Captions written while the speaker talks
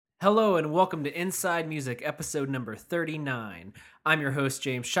Hello and welcome to Inside Music, episode number 39. I'm your host,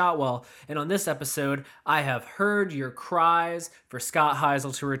 James Shotwell, and on this episode, I have heard your cries for Scott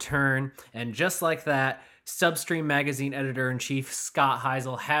Heisel to return, and just like that, Substream Magazine editor-in-chief Scott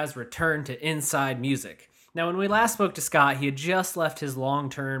Heisel has returned to Inside Music. Now, when we last spoke to Scott, he had just left his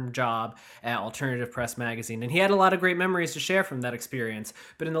long-term job at Alternative Press Magazine, and he had a lot of great memories to share from that experience.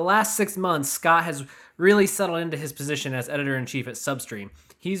 But in the last 6 months, Scott has really settled into his position as editor-in-chief at Substream.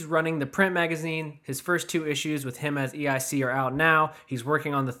 He's running the print magazine. His first 2 issues with him as EIC are out now. He's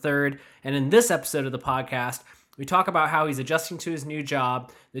working on the third. And in this episode of the podcast, we talk about how he's adjusting to his new job,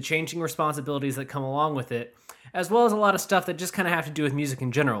 the changing responsibilities that come along with it, as well as a lot of stuff that just kind of have to do with music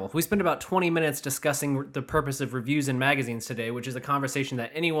in general. We spent about 20 minutes discussing the purpose of reviews in magazines today, which is a conversation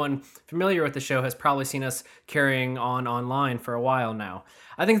that anyone familiar with the show has probably seen us carrying on online for a while now.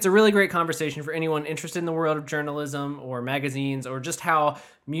 I think it's a really great conversation for anyone interested in the world of journalism or magazines or just how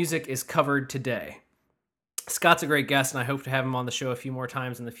music is covered today. Scott's a great guest, and I hope to have him on the show a few more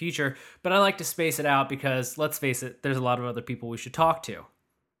times in the future, but I like to space it out because, let's face it, there's a lot of other people we should talk to.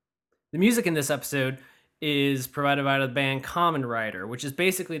 The music in this episode is provided by the band Common Rider, which is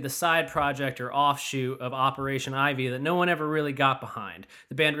basically the side project or offshoot of Operation Ivy that no one ever really got behind.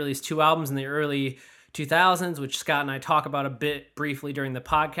 The band released 2 albums in the early 2000s, which Scott and I talk about a bit briefly during the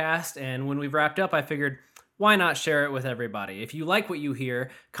podcast, and when we've wrapped up, I figured, why not share it with everybody? If you like what you hear,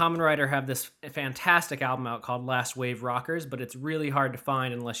 Common Rider have this fantastic album out called Last Wave Rockers, but it's really hard to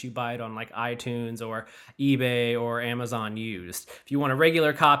find unless you buy it on like iTunes or eBay or Amazon used. If you want a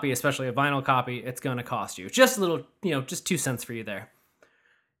regular copy, especially a vinyl copy, it's going to cost you. Just a little, just 2 cents for you there.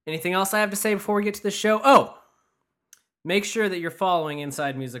 Anything else I have to say before we get to the show? Oh! Make sure that you're following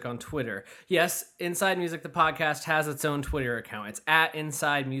Inside Music on Twitter. Yes, Inside Music, the podcast, has its own Twitter account. It's at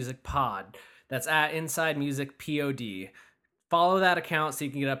Inside Music Pod. That's at Inside Music POD. Follow that account so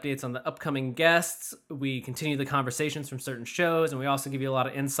you can get updates on the upcoming guests. We continue the conversations from certain shows, and we also give you a lot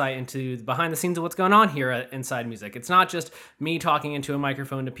of insight into the behind the scenes of what's going on here at Inside Music. It's not just me talking into a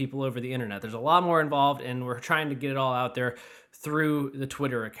microphone to people over the internet. There's a lot more involved, and we're trying to get it all out there through the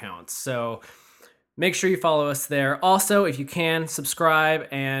Twitter accounts. So make sure you follow us there. Also, if you can, subscribe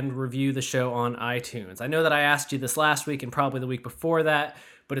and review the show on iTunes. I know that I asked you this last week and probably the week before that,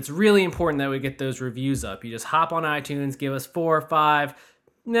 but it's really important that we get those reviews up. You just hop on iTunes, give us 4 or 5.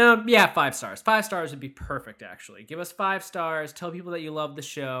 5 stars. 5 stars would be perfect, actually. Give us 5 stars, tell people that you love the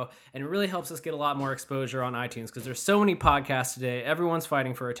show, and it really helps us get a lot more exposure on iTunes because there's so many podcasts today. Everyone's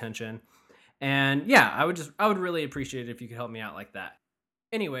fighting for attention. And yeah, I would really appreciate it if you could help me out like that.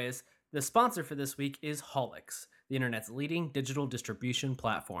 Anyways, the sponsor for this week is Holix, the internet's leading digital distribution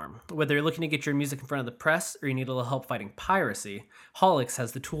platform. Whether you're looking to get your music in front of the press or you need a little help fighting piracy, Holix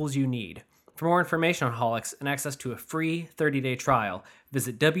has the tools you need. For more information on Holix and access to a free 30-day trial,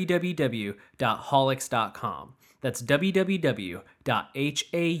 visit www.holix.com. That's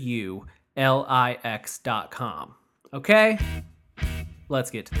www.haulix.com. Okay? Let's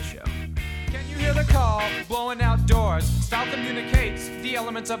get to the show. Can you hear the call blowing outdoors? Style communicates the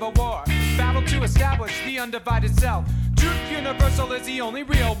elements of a war. Battle to establish the undivided self. Truth universal is the only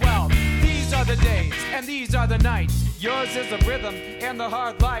real wealth. These are the days and these are the nights. Yours is the rhythm and the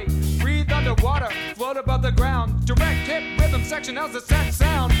hard light. Breathe underwater, float above the ground. Direct hit rhythm section as the set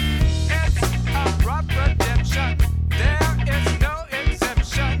sound. It's a rough redemption. There is no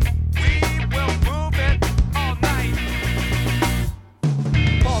exemption. We will move it all night.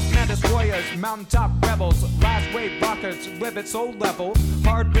 False man destroyers, mountaintop rebels, last wave rockers, live at soul level.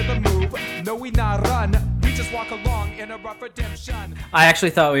 Hard rhythm move, no we not run. We just walk along in a rough redemption. I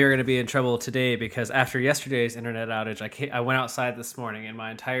actually thought we were going to be in trouble today because after yesterday's internet outage, I went outside this morning and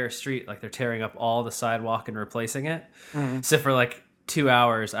my entire street, like they're tearing up all the sidewalk and replacing it. Mm-hmm. So for like 2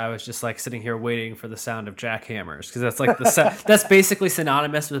 hours, I was just like sitting here waiting for the sound of jackhammers because that's like that's basically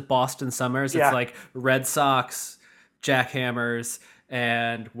synonymous with Boston summers. Yeah. It's like Red Sox, jackhammers,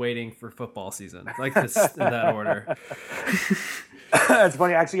 and waiting for football season. Like this in that order. It's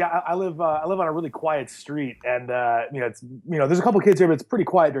funny, actually. Yeah, I live on a really quiet street, and there's a couple kids here, but it's pretty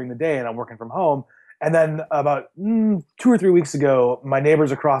quiet during the day, and I'm working from home. And then about 2 or 3 weeks ago, my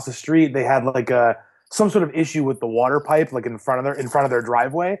neighbors across the street, they had like some sort of issue with the water pipe, like in front of their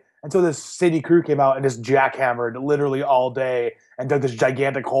driveway. And so this city crew came out and just jackhammered literally all day and dug this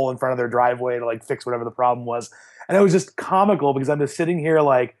gigantic hole in front of their driveway to like fix whatever the problem was. And it was just comical because I'm just sitting here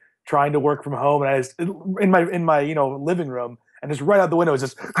like trying to work from home, and I just in my living room. And just right out the window, it was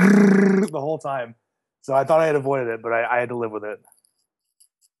just the whole time. So I thought I had avoided it, but I had to live with it.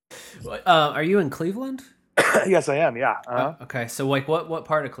 Are you in Cleveland? Yes, I am. Yeah. Uh-huh. Okay, so like what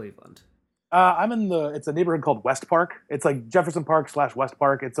part of Cleveland? I'm in it's a neighborhood called West Park. It's like Jefferson Park / West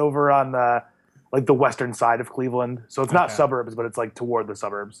Park. It's over on like the western side of Cleveland. So it's not Okay. suburbs, but it's like toward the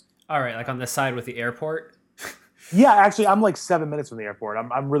suburbs. All right, like on the side with the airport. Yeah, actually, I'm like 7 minutes from the airport.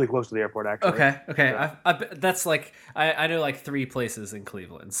 I'm really close to the airport, actually. Okay, okay. Yeah. That's like I know like three places in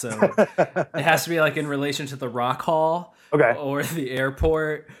Cleveland, so it has to be like in relation to the Rock Hall, Okay. or the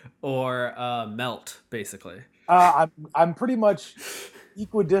airport, or Melt, basically. I'm pretty much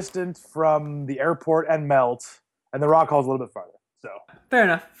equidistant from the airport and Melt, and the Rock Hall's a little bit farther. So Fair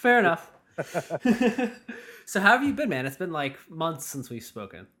enough. Fair enough. So how have you been, man? It's been like months since we've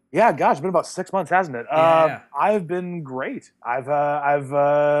spoken. yeah, gosh, it's been about 6 months, hasn't it? Yeah. I've been great.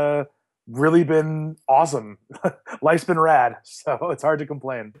 I've really been awesome. Life's been rad, so it's hard to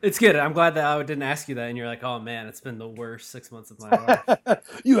complain. It's good. I'm glad that I didn't ask you that, and you're like, "Oh man, it's been the worst 6 months of my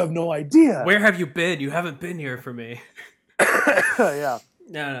life." You have no idea. Where have you been? You haven't been here for me. Yeah.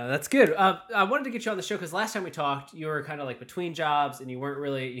 No, that's good. I wanted to get you on the show because last time we talked, you were kind of like between jobs, and you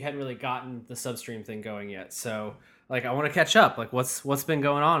hadn't really gotten the Substream thing going yet. So, like, I want to catch up. Like, what's been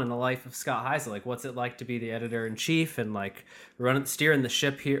going on in the life of Scott Heisel? Like, what's it like to be the editor in chief and like steering the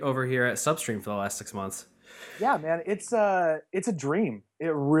ship over here at Substream for the last 6 months? Yeah, man, it's a dream.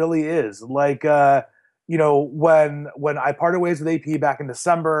 It really is. Like when I parted ways with AP back in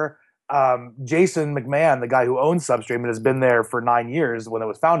December, Jason McMahon, the guy who owns Substream and has been there for 9 years when it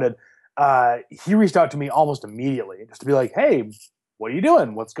was founded, he reached out to me almost immediately just to be like, "Hey, what are you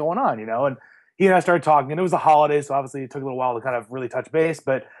doing? What's going on?" And he and I started talking, and it was the holidays, so obviously it took a little while to kind of really touch base.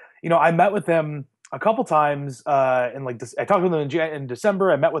 But I met with him a couple times, in like this. I talked with him in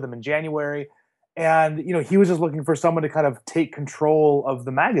December. I met with him in January, and he was just looking for someone to kind of take control of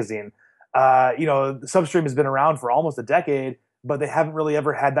the magazine. Substream has been around for almost a decade, but they haven't really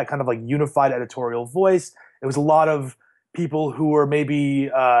ever had that kind of like unified editorial voice. It was a lot of people who were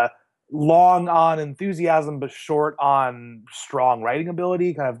maybe long on enthusiasm but short on strong writing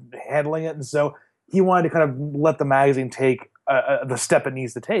ability, kind of handling it. And so he wanted to kind of let the magazine take the step it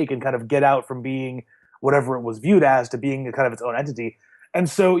needs to take and kind of get out from being whatever it was viewed as to being a kind of its own entity. And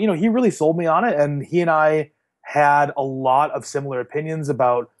so, he really sold me on it. And he and I had a lot of similar opinions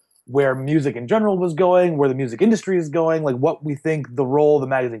about where music in general was going, where the music industry is going, like what we think the role of the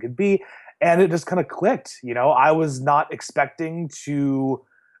magazine could be. And it just kind of clicked. I was not expecting to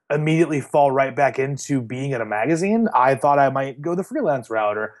immediately fall right back into being in a magazine. I thought I might go the freelance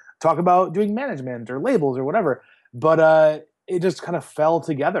route or talk about doing management or labels or whatever. But it just kind of fell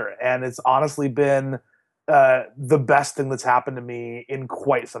together. And it's honestly been the best thing that's happened to me in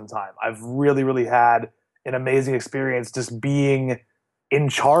quite some time. I've really, really had an amazing experience just being in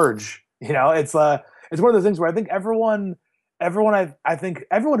charge. It's one of those things where I think I think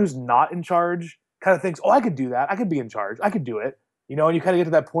everyone who's not in charge kind of thinks, "Oh, I could do that. I could be in charge. I could do it." And you kind of get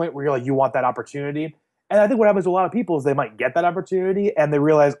to that point where you're like, you want that opportunity. And I think what happens to a lot of people is they might get that opportunity and they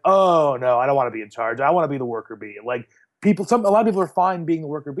realize, "Oh no, I don't want to be in charge. I want to be the worker bee." Like a lot of people are fine being the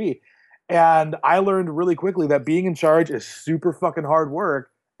worker bee. And I learned really quickly that being in charge is super fucking hard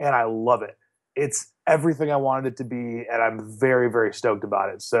work, and I love it. It's everything I wanted it to be, and I'm very, very stoked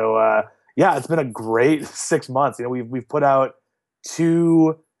about it. So yeah, it's been a great 6 months. We've put out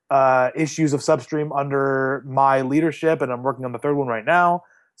 2 issues of Substream under my leadership, and I'm working on the 3rd one right now.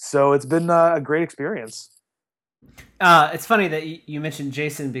 So it's been a great experience. It's funny that you mentioned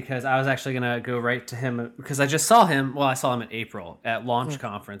Jason because I was actually going to go right to him because I just saw him. Well, I saw him in April at Launch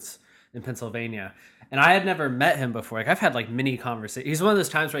Conference in Pennsylvania, and I had never met him before. Like I've had like mini conversations. He's one of those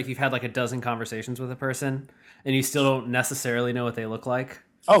times where like you've had like a dozen conversations with a person, and you still don't necessarily know what they look like.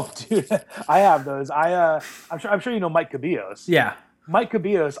 Oh, dude, I have those. I'm sure you know Mike Cabillos. Yeah. Mike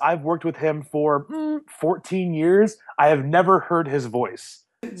Cabillos, I've worked with him for 14 years. I have never heard his voice.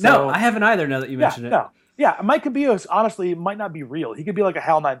 No, I haven't either. Now that you mentioned it. No. Yeah, Mike Cabillos honestly might not be real. He could be like a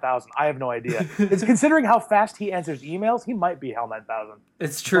HAL 9000. I have no idea. It's considering how fast he answers emails, he might be HAL 9000.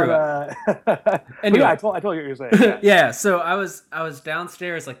 It's true. But, anyway, yeah, I told you what you were saying. Yeah. Yeah, so I was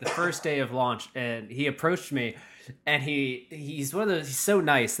downstairs like the first day of launch, and he approached me, and he's one of those. He's so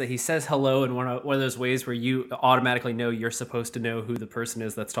nice that he says hello in one of those ways where you automatically know you're supposed to know who the person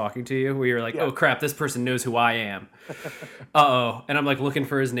is that's talking to you. Where you're like, "Oh crap, this person knows who I am." Uh-oh. And I'm like looking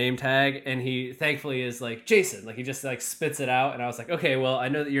for his name tag, and he thankfully is like Jason. Like he just like spits it out, and I was like, "Okay, well I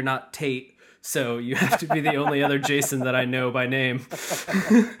know that you're not Tate, so you have to be the only other Jason that I know by name."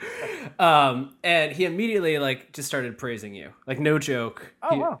 And he immediately like just started praising you, like no joke.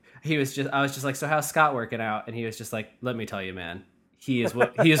 Oh, wow. I was just like, "So how's Scott working out?" And he was just like, "Let me tell you, man, he is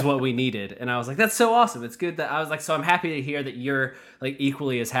what we needed." And I was like, "That's so awesome. It's good that," I was like, "So I'm happy to hear that you're like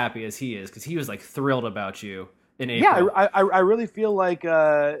equally as happy as he is," because he was like thrilled about you in Yeah, April. I really feel like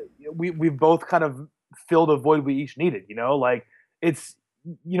we've both kind of filled a void we each needed. Like it's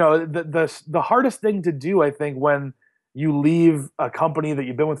the hardest thing to do, I think, when you leave a company that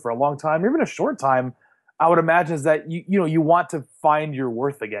you've been with for a long time, or even a short time. I would imagine is that you want to find your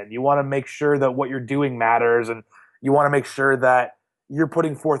worth again. You want to make sure that what you're doing matters, and you want to make sure that you're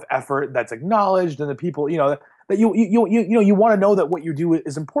putting forth effort that's acknowledged, and the people that you want to know that what you do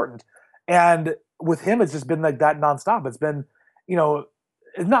is important. And with him, it's just been like that nonstop. It's been, you know,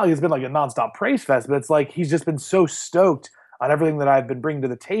 it's not like it's been like a nonstop praise fest, but it's like he's just been so stoked on everything that I've been bringing to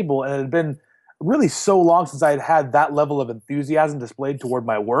the table, and it had been really so long since I had had that level of enthusiasm displayed toward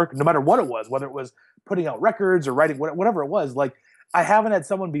my work, no matter what it was, whether it was putting out records or writing, whatever it was. Like I haven't had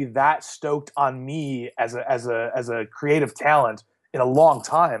someone be that stoked on me as a creative talent in a long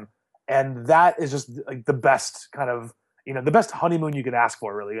time, and that is just like the best kind of the best honeymoon you can ask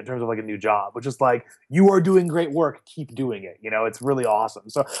for, really, in terms of like a new job, which is like, you are doing great work, keep doing it. It's really awesome.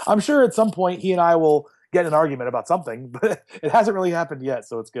 So I'm sure at some point he and I will get in an argument about something, but it hasn't really happened yet,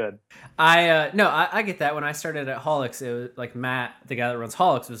 so it's good. I get that. When I started at Holics, it was like Matt, the guy that runs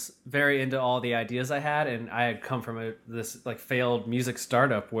Holics, was very into all the ideas I had, and I had come from this like failed music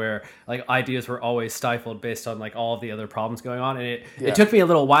startup where like ideas were always stifled based on like all of the other problems going on, and it took me a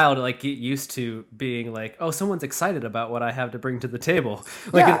little while to like get used to being like, oh, someone's excited about what I have to bring to the table.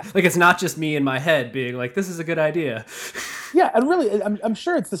 Like it's not just me in my head being like, this is a good idea. Yeah, and really, I'm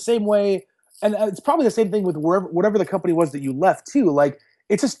sure it's the same way, and it's probably the same thing with whatever the company was that you left too. Like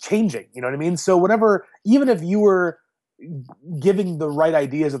it's just changing, you know what I mean? So whenever, even if you were giving the right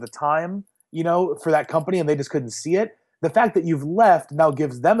ideas at the time, for that company, and they just couldn't see it, the fact that you've left now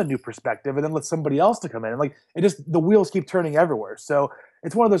gives them a new perspective, and then lets somebody else to come in, and like the wheels keep turning everywhere. So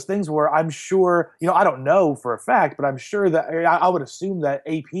it's one of those things where I'm sure, I don't know for a fact, but I'm sure that I would assume that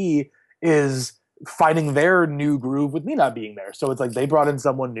AP is finding their new groove with me not being there. So it's like they brought in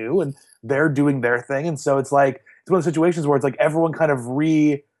someone new and they're doing their thing. And so it's like, it's one of those situations where it's like everyone kind of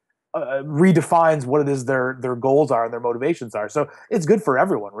redefines what it is their goals are and their motivations are. So it's good for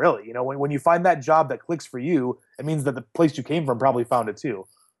everyone, really. When you find that job that clicks for you, it means that the place you came from probably found it too.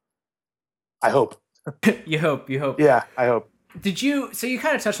 I hope. You hope. Yeah, I hope. So you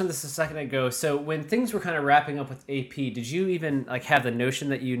kind of touched on this a second ago. So when things were kind of wrapping up with AP, did you even like have the notion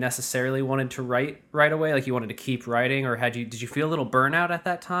that you necessarily wanted to write right away? Like you wanted to keep writing, or did you feel a little burnout at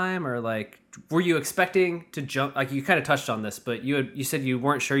that time? Or like, were you expecting to jump? Like you kind of touched on this, but you said you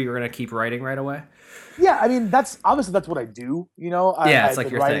weren't sure you were going to keep writing right away. Yeah. I mean, that's what I do. It's like been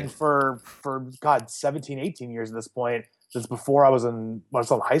your writing thing for God, 17, 18 years at this point, since before I was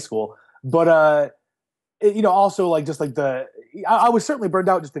still in high school. But, also like just like I was certainly burned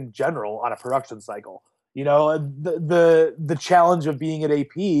out just in general on a production cycle. The challenge of being at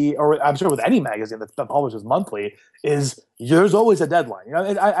AP, or I'm sure with any magazine that publishes monthly, is there's always a deadline.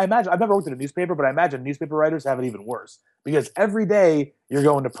 I imagine, I've never worked in a newspaper, but I imagine newspaper writers have it even worse, because every day you're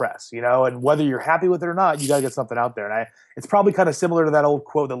going to press, and whether you're happy with it or not, you got to get something out there. And it's probably kind of similar to that old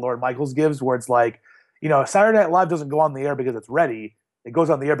quote that Lorne Michaels gives, where it's like, Saturday Night Live doesn't go on the air because it's ready. It goes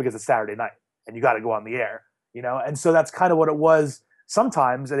on the air because it's Saturday night, and you got to go on the air. And so that's kind of what it was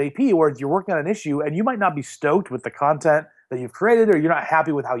sometimes at AP, where you're working on an issue and you might not be stoked with the content that you've created, or you're not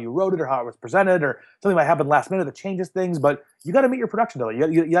happy with how you wrote it or how it was presented, or something might happen last minute that changes things, but you got to meet your production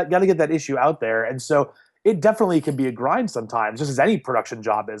deadline. You got to get that issue out there. And so it definitely can be a grind sometimes, just as any production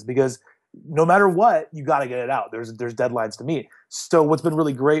job is, because no matter what, you got to get it out. There's deadlines to meet. So what's been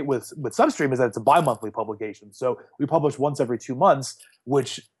really great with Substream is that it's a bi-monthly publication. So we publish once every 2 months,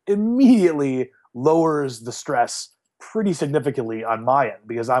 which immediately lowers the stress pretty significantly on my end,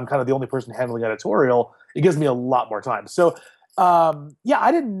 because I'm kind of the only person handling editorial. It gives me a lot more time. So I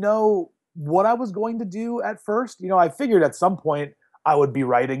didn't know what I was going to do at first. I figured at some point I would be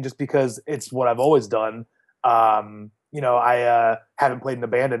writing, just because it's what I've always done. I haven't played in a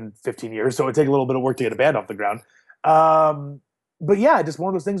band in 15 years, so it would take a little bit of work to get a band off the ground. But yeah, just one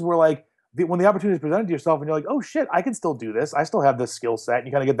of those things where like when the opportunity is presented to yourself and you're like, oh shit, I can still do this. I still have this skill set. And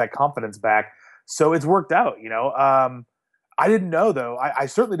you kind of get that confidence back. So it's worked out, I didn't know, though. I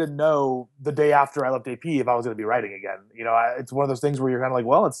certainly didn't know the day after I left AP if I was going to be writing again. It's one of those things where you're kind of like,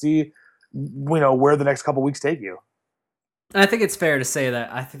 well, let's see, where the next couple weeks take you. I think it's fair to say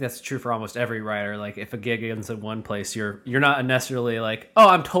that I think that's true for almost every writer. Like if a gig ends in one place, you're not necessarily like, oh,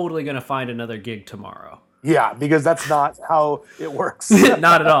 I'm totally going to find another gig tomorrow. Yeah, because that's not how it works.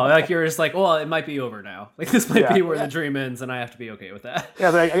 Not at all. Like you're just like, well, it might be over now. Like this might be where the dream ends, and I have to be okay with that.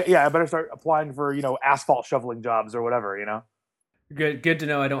 Yeah, I better start applying for asphalt shoveling jobs or whatever. Good to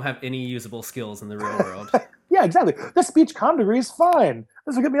know I don't have any usable skills in the real world. Yeah, exactly. The speech comm degree is fine.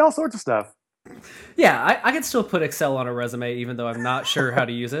 This will get me all sorts of stuff. Yeah, I can still put Excel on a resume, even though I'm not sure how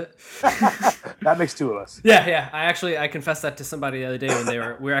to use it. That makes two of us. Yeah. I confessed that to somebody the other day when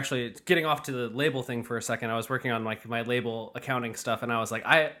we were actually getting off to the label thing for a second. I was working on like my label accounting stuff, and I was like,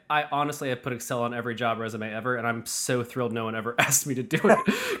 I honestly have put Excel on every job resume ever, and I'm so thrilled no one ever asked me to do it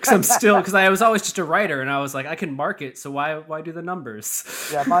because I was always just a writer, and I was like, I can mark it, so why do the numbers?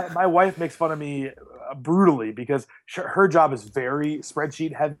 Yeah, my wife makes fun of me brutally because her job is very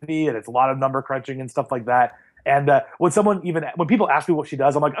spreadsheet heavy and it's a lot of number crunching and stuff like that. And when people ask me what she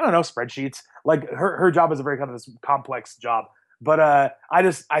does, I'm like, I don't know, spreadsheets. Like her job is a very kind of this complex job. But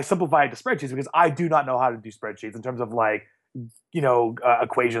I simplify it to spreadsheets because I do not know how to do spreadsheets in terms of like,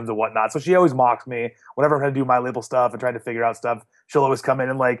 equations and whatnot. So she always mocks me whenever I'm going to do my label stuff and trying to figure out stuff. She'll always come in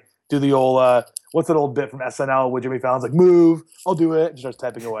and like do the old what's that old bit from SNL where Jimmy Fallon's like, move, I'll do it, and starts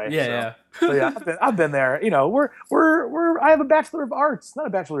typing away. So yeah, I've been there. I have a Bachelor of Arts, not a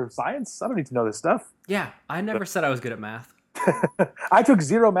Bachelor of Science. I don't need to know this stuff. Yeah, I never said I was good at math. I took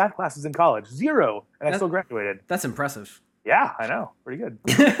 0 math classes in college, 0, and I still graduated. That's impressive. Yeah, I know, pretty good.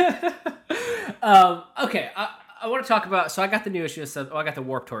 Okay, I want to talk about. So I got the new issue. I got the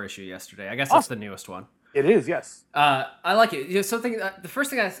Warped Tour issue yesterday. I guess that's the newest one. It is, yes. I like it. The first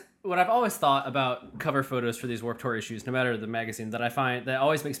thing what I've always thought about cover photos for these Warped Tour issues, no matter the magazine, that I find that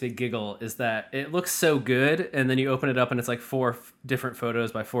always makes me giggle is that it looks so good, and then you open it up and it's like 4 different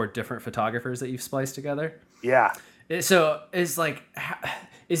photos by 4 different photographers that you've spliced together. Yeah. So is like,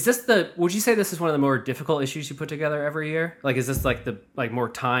 would you say this is one of the more difficult issues you put together every year? Like, is this like the more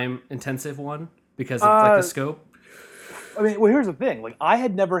time intensive one because of like the scope? I mean, well, here's the thing. Like, I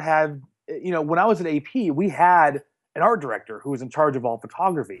had never had, when I was at AP, we had an art director who was in charge of all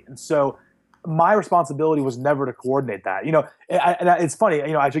photography. And so my responsibility was never to coordinate that. It's funny,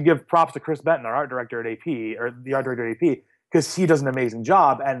 I should give props to Chris Benton, our art director at AP, or the art director at AP, because he does an amazing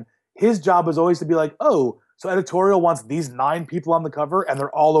job. And his job was always to be like, oh, so editorial wants these 9 people on the cover and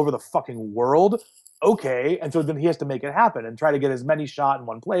they're all over the fucking world. Okay. And so then he has to make it happen and try to get as many shot in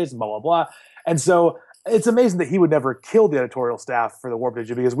one place and blah, blah, blah. And so it's amazing that he would never kill the editorial staff for the Warped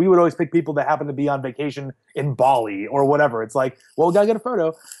issue because we would always pick people that happen to be on vacation in Bali or whatever. It's like, well, we got to get a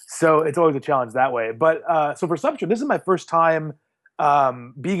photo. So it's always a challenge that way. But so for Substrum, this is my first time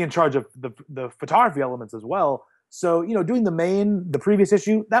being in charge of the photography elements as well. So, doing the previous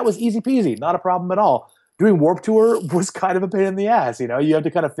issue, that was easy peasy, not a problem at all. Doing Warped Tour was kind of a pain in the ass. You have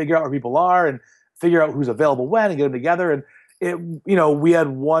to kind of figure out where people are and figure out who's available when and get them together. And we had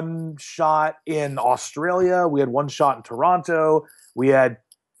 1 shot in Australia. We had 1 shot in Toronto. We had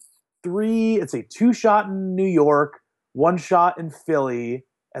 2 shot in New York, 1 shot in Philly,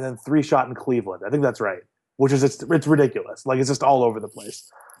 and then 3 shot in Cleveland. I think that's right, which is, it's ridiculous. Like, it's just all over the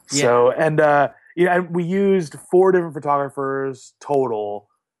place. Yeah. So, and we used 4 different photographers total,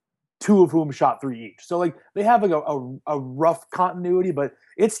 2 of whom shot 3 each. So like they have like a rough continuity, but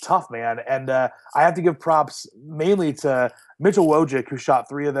it's tough, man. And I have to give props mainly to Mitchell Wojcik, who shot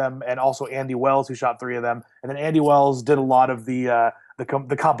 3 of them, and also Andy Wells, who shot 3 of them. And then Andy Wells did a lot of the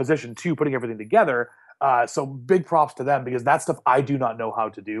composition too, putting everything together. So big props to them because that stuff I do not know how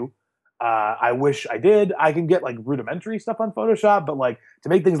to do. I wish I did. I can get like rudimentary stuff on Photoshop, but like to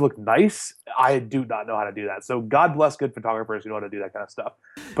make things look nice, I do not know how to do that. So God bless good photographers who know how to do that kind of stuff.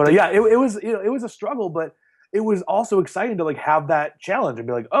 But yeah, it was it was a struggle, but it was also exciting to like have that challenge and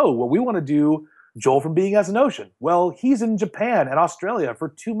be like, oh, well, we want to do Joel from Being as an Ocean. Well, he's in Japan and Australia for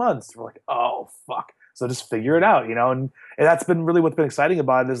 2 months. We're like, oh fuck. So just figure it out, and that's been really what's been exciting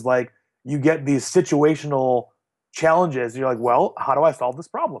about it is like you get these situational challenges. You're like, well, how do I solve this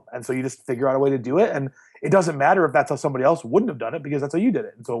problem? And so you just figure out a way to do it. And it doesn't matter if that's how somebody else wouldn't have done it because that's how you did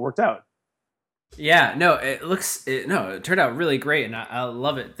it. And so it worked out. Yeah, no, it turned out really great, and I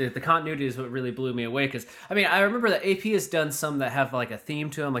love it. The continuity is what really blew me away because I remember that AP has done some that have like a theme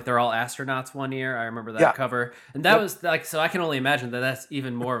to them, like they're all astronauts one year. I remember that cover, and that was like, so I can only imagine that that's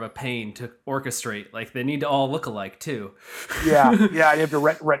even more of a pain to orchestrate. Like they need to all look alike too. Yeah, you have to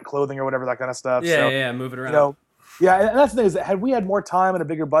rent clothing or whatever, that kind of stuff. Yeah, move it around. Yeah, and that's the thing is that had we had more time and a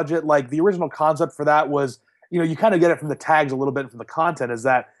bigger budget, like the original concept for that was, you kind of get it from the tags a little bit from the content is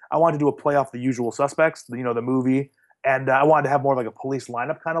that I wanted to do a play off The Usual Suspects, the movie, and I wanted to have more of like a police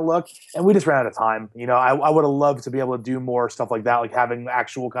lineup kind of look, and we just ran out of time. I would have loved to be able to do more stuff like that, like having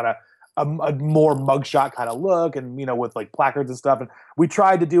actual kind of a more mugshot kind of look, and with like placards and stuff. And we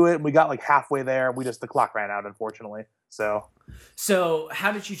tried to do it, and we got like halfway there, and the clock ran out, unfortunately. So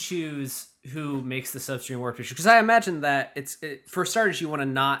how did you choose who makes the Substream Warped issue? Because I imagine that for starters, you want to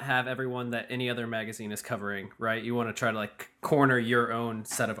not have everyone that any other magazine is covering, right? You want to try to like corner your own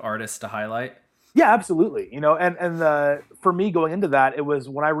set of artists to highlight. Yeah, absolutely. For me going into that, it was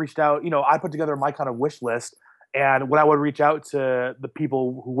when I reached out. I put together my kind of wish list, and when I would reach out to the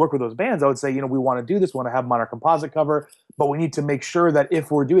people who work with those bands, I would say, we want to do this, we want to have them on our composite cover, but we need to make sure that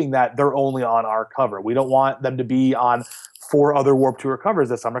if we're doing that, they're only on our cover. We don't want them to be on four other Warped Tour covers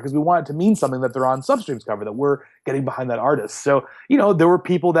this summer because we want it to mean something that they're on Substream's cover, that we're getting behind that artist. So, there were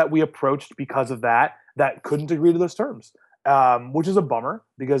people that we approached because of that couldn't agree to those terms, which is a bummer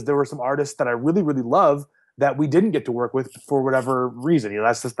because there were some artists that I really, really love that we didn't get to work with for whatever reason.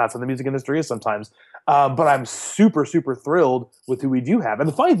 That's how the music industry is sometimes. But I'm super, super thrilled with who we do have. And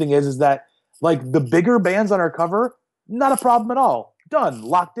the funny thing is that like the bigger bands on our cover, not a problem at all. Done,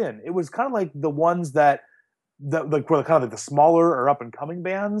 locked in. It was kind of like the ones that were kind of like the smaller or up and coming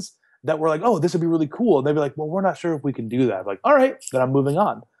bands that were like, oh, this would be really cool. And they'd be like, well, we're not sure if we can do that. I'm like, all right, then I'm moving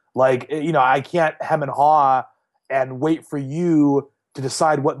on. Like, I can't hem and haw and wait for you to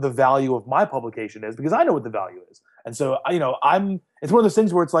decide what the value of my publication is because I know what the value is. And so, it's one of those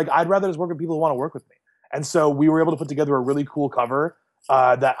things where it's like, I'd rather just work with people who want to work with me. And so we were able to put together a really cool cover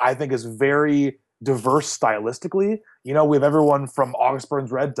that I think is very diverse stylistically. We have everyone from August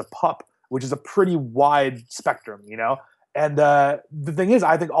Burns Red to Pup, which is a pretty wide spectrum, And the thing is,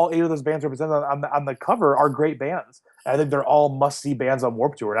 I think all 8 of those bands represented on the cover are great bands. And I think they're all must-see bands on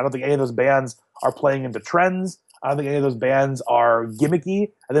Warped Tour. And I don't think any of those bands are playing into trends. I don't think any of those bands are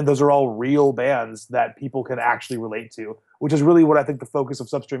gimmicky. I think those are all real bands that people can actually relate to, which is really what I think the focus of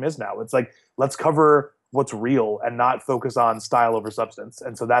Substream is now. It's like, let's cover what's real and not focus on style over substance.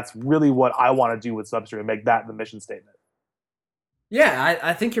 And so that's really what I want to do with Substream, make that the mission statement. Yeah,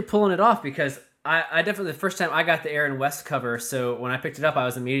 I think you're pulling it off because I definitely, the first time I got the Aaron West cover, so when I picked it up, I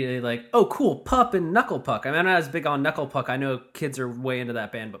was immediately like, oh, cool, Pup and Knuckle Puck. I mean, I'm not as big on Knuckle Puck. I know kids are way into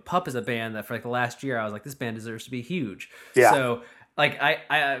that band, but Pup is a band that for like the last year, I was like, this band deserves to be huge. Yeah. So like,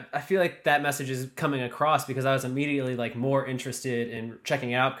 I feel like that message is coming across because I was immediately like more interested in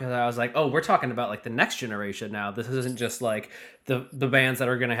checking it out because I was like, oh, we're talking about like the next generation now. This isn't just like the bands that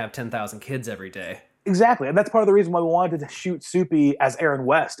are going to have 10,000 kids every day. Exactly, and that's part of the reason why we wanted to shoot Soupy as Aaron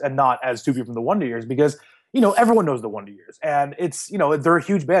West and not as Soupy from the Wonder Years because everyone knows the Wonder Years and it's they're a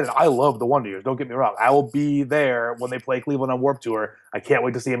huge band and I love the Wonder Years. Don't get me wrong, I will be there when they play Cleveland on Warped Tour. I can't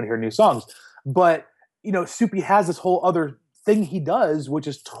wait to see him and hear new songs. But Soupy has this whole other thing he does, which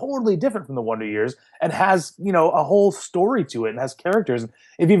is totally different from the Wonder Years and has, a whole story to it and has characters. And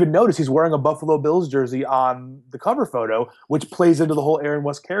if you even notice, he's wearing a Buffalo Bills jersey on the cover photo, which plays into the whole Aaron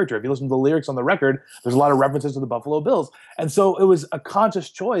West character. If you listen to the lyrics on the record, there's a lot of references to the Buffalo Bills. And so it was a conscious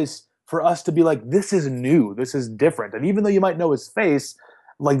choice for us to be like, this is new, this is different. And even though you might know his face,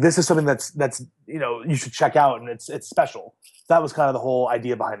 like this is something that's you should check out and it's special. That was kind of the whole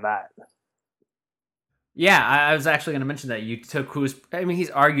idea behind that. Yeah, I was actually going to mention that you took he's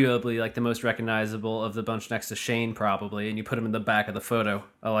arguably like the most recognizable of the bunch next to Shane probably, and you put him in the back of the photo.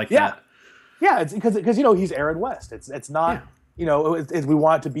 I like that. Yeah, it's because he's Aaron West. It's not we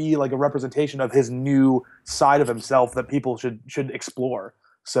want it to be like a representation of his new side of himself that people should explore.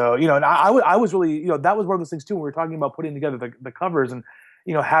 So and I was really that was one of those things too when we were talking about putting together the covers and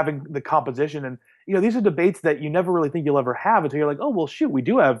having the composition and these are debates that you never really think you'll ever have until you're like, oh, well, shoot, we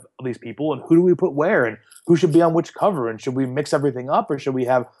do have these people, and who do we put where, and who should be on which cover, and should we mix everything up, or should we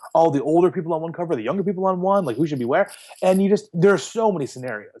have all the older people on one cover, the younger people on one, like who should be where? And there are so many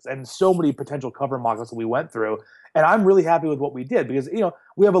scenarios and so many potential cover mock-ups that we went through, and I'm really happy with what we did because,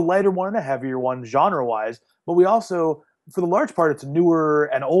 we have a lighter one and a heavier one genre-wise, but we also, for the large part, it's newer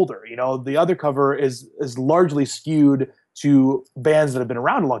and older. The other cover is largely skewed to bands that have been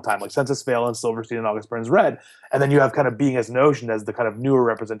around a long time, like Census Fail and Silverstein and August Burns Red. And then you have kind of Being as an Ocean as the kind of newer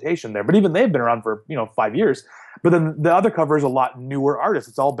representation there. But even they've been around for, 5 years. But then the other cover is a lot newer artists.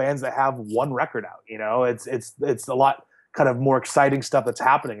 It's all bands that have one record out. It's a lot kind of more exciting stuff that's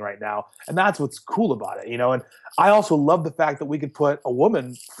happening right now. And that's what's cool about it, And I also love the fact that we could put a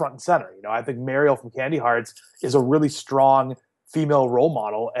woman front and center. I think Mariel from Candy Hearts is a really strong female role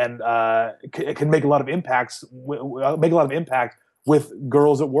model and it can make a lot of impact with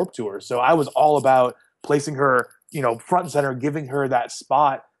girls at Warped Tour. So I was all about placing her, front and center, giving her that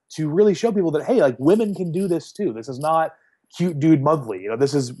spot to really show people that, hey, like women can do this too. This is not cute dude monthly.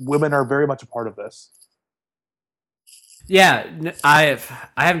 Women are very much a part of this. Yeah, I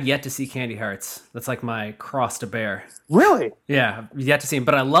haven't yet to see Candy Hearts. That's like my cross to bear. Really? Yeah, I've yet to see them,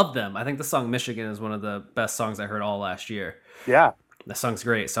 but I love them. I think the song Michigan is one of the best songs I heard all last year. Yeah. The song's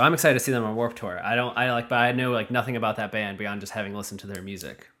great. So I'm excited to see them on Warped Tour. But I know like nothing about that band beyond just having listened to their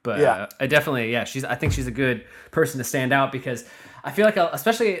music. But I definitely, I think she's a good person to stand out because I feel like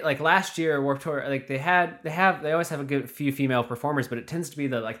especially like last year Warped Tour, like they always have a good few female performers, but it tends to be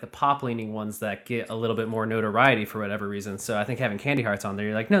the pop leaning ones that get a little bit more notoriety for whatever reason. So I think having Candy Hearts on there,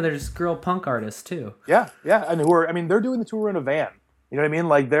 you're like, no, there's girl punk artists too. Yeah, yeah, and I mean, they're doing the tour in a van. You know what I mean?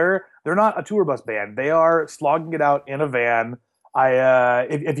 Like they're not a tour bus band. They are slogging it out in a van. I've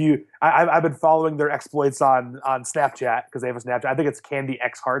been following their exploits on Snapchat because they have a Snapchat. I think it's Candy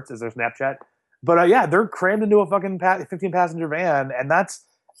X Hearts is their Snapchat. But yeah, they're crammed into a fucking 15 passenger van, and that's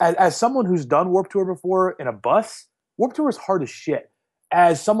as someone who's done Warped Tour before in a bus. Warped Tour is hard as shit.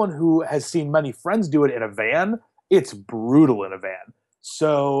 As someone who has seen many friends do it in a van, it's brutal in a van.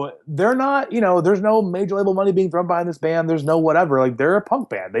 So they're not, there's no major label money being thrown behind this band. There's no whatever. Like they're a punk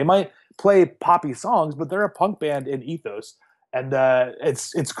band. They might play poppy songs, but they're a punk band in ethos. And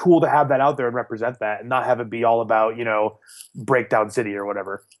it's cool to have that out there and represent that, and not have it be all about Breakdown City or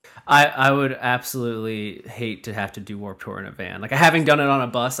whatever. I would absolutely hate to have to do Warped Tour in a van. Like having done it on a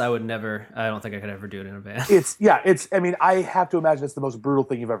bus, I would never. I don't think I could ever do it in a van. I mean, I have to imagine it's the most brutal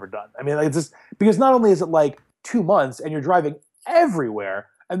thing you've ever done. I mean, it's just because not only is it like 2 months and you're driving everywhere,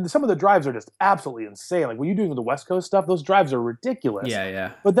 and some of the drives are just absolutely insane. Like when you're doing the West Coast stuff, those drives are ridiculous.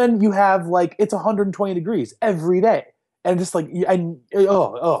 Yeah. But then you have like it's 120 degrees every day. And just like, and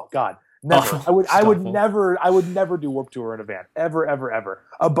oh God, never. Awful. I would never do Warped Tour in a van, ever.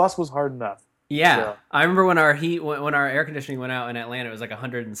 A bus was hard enough. Yeah, So, I remember when when our air conditioning went out in Atlanta, it was like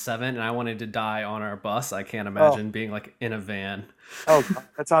 107, and I wanted to die on our bus. I can't imagine being like in a van. oh, God,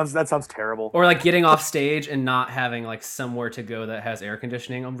 that sounds terrible. Or like getting off stage and not having like somewhere to go that has air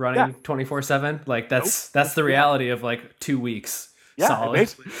conditioning running 24/7. Like that's the reality of like 2 weeks. Yeah, solid.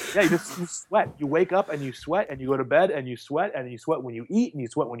 basically. Yeah, you sweat. You wake up and you sweat, and you go to bed and you sweat, and you sweat when you eat, and you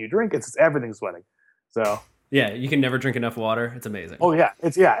sweat when you drink. It's everything sweating. So Yeah, you can never drink enough water. It's amazing. oh yeah,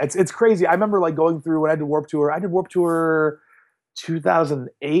 it's crazy. I remember like going through when I did Warped Tour. I did Warped Tour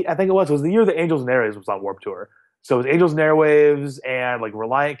 2008, I think it was. It was the year that Angels and Airwaves was on Warped Tour. So it was Angels and Airwaves and like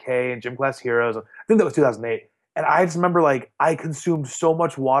Reliant K and Gym Class Heroes. I think that was 2008. And I just remember like I consumed so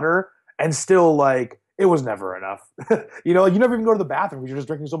much water, and still like it was never enough. You never even go to the bathroom because you're just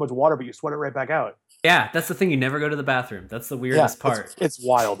drinking so much water, but you sweat it right back out. Yeah, that's the thing. You never go to the bathroom. That's the weirdest part. It's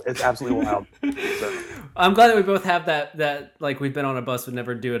wild. It's absolutely wild. So, I'm glad that we both have that like we've been on a bus but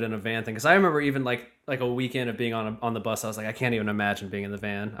never do it in a van thing. Because I remember even like a weekend of being on the bus, I was like, I can't even imagine being in the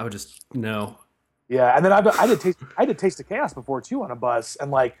van. I would just no. yeah, and then I did Taste of Chaos before too on a bus,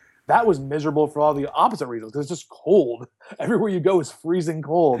 and like that was miserable for all the opposite reasons because it's just cold. Everywhere you go is freezing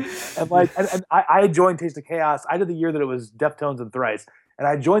cold, and like and I joined Taste of Chaos. I did the year that it was Deftones and Thrice. And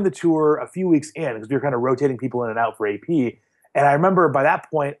I joined the tour a few weeks in because we were kind of rotating people in and out for AP. And I remember by that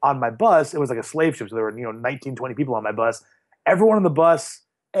point on my bus, it was like a slave ship. So there were, 19, 20 people on my bus. Everyone on the bus,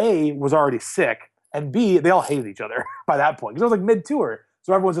 A, was already sick. And B, they all hated each other by that point. Because it was like mid-tour.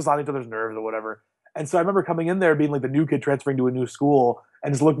 So everyone's just on each other's nerves or whatever. And so I remember coming in there being like the new kid transferring to a new school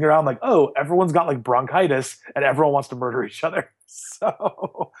and just looking around like, oh, everyone's got like bronchitis and everyone wants to murder each other.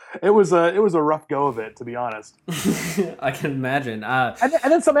 So it was a rough go of it, to be honest. I can imagine. And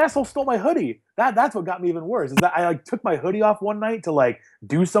then some asshole stole my hoodie. That's what got me even worse. Is that I like took my hoodie off one night to like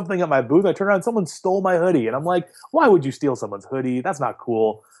do something at my booth. I turned around and someone stole my hoodie, and I'm like, why would you steal someone's hoodie? That's not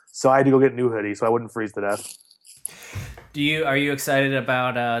cool. So I had to go get a new hoodie so I wouldn't freeze to death. Are you excited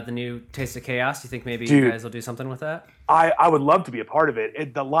about the new Taste of Chaos? Do you think maybe Dude, you guys will do something with that? I would love to be a part of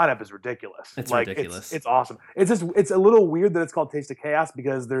it. The lineup is ridiculous. It's like, ridiculous. It's awesome. It's a little weird that it's called Taste of Chaos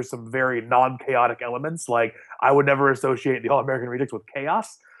because there's some very non-chaotic elements. Like I would never associate the All American Rejects with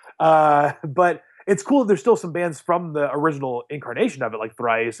chaos. But it's cool that there's still some bands from the original incarnation of it, like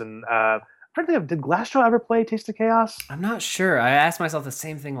Thrice and I'm trying to think of, did Glassjaw ever play Taste of Chaos? I'm not sure. I asked myself the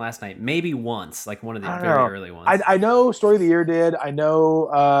same thing last night. Maybe once, like one of the very early ones. I know Story of the Year did. I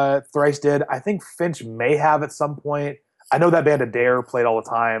know Thrice did. I think Finch may have at some point. I know that band Adair played all the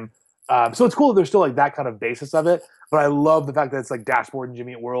time. So it's cool that there's still like that kind of basis of it. But I love the fact that it's like Dashboard and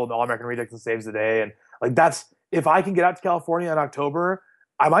Jimmy Eat World and All American Rejects and Saves the Day. And like that's, if I can get out to California in October,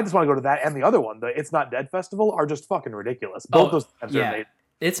 I might just want to go to that and the other one. The It's Not Dead Festival are just fucking ridiculous. Both those times are amazing.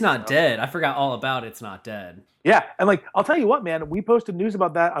 It's Not Dead. I forgot all about It's Not Dead. Yeah, and like I'll tell you what, man, we posted news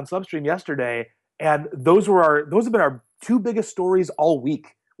about that on Substream yesterday, and those have been our two biggest stories all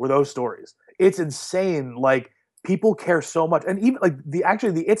week. Were those stories? It's insane. Like people care so much, and even like the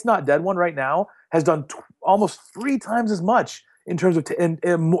It's Not Dead one right now has done almost 3 times as much in terms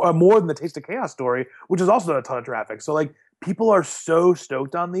of more than the Taste of Chaos story, which has also done a ton of traffic. So like people are so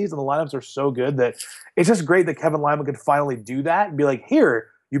stoked on these, and the lineups are so good that it's just great that Kevin Lyman could finally do that and be like, here,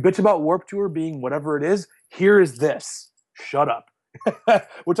 you bitch about Warped Tour being whatever it is, here is this. Shut up.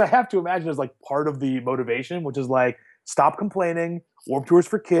 Which I have to imagine is like part of the motivation, which is like, stop complaining. Warped Tour's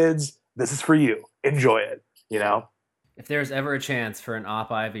for kids. This is for you. Enjoy it. You know. If there's ever a chance for an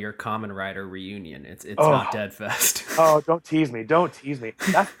Op Ivy or Common Rider reunion, it's Oh, not Dead Fest. oh, don't tease me. Don't tease me.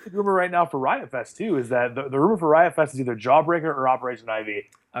 That's the rumor right now for Riot Fest too. Is that the rumor for Riot Fest is either Jawbreaker or Operation Ivy.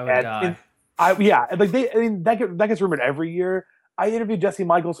 I would die. And like that gets rumored every year. I interviewed Jesse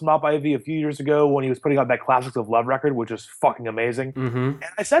Michaels from Op Ivy a few years ago when he was putting out that Classics of Love record, which is fucking amazing. Mm-hmm. And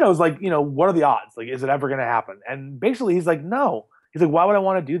I said, I was like, what are the odds? Like, is it ever going to happen? And basically, he's like, no. He's like, why would I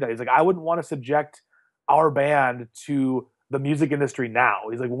want to do that? He's like, I wouldn't want to subject our band to the music industry now.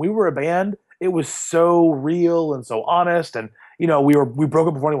 He's like, when we were a band, it was so real and so honest, and we broke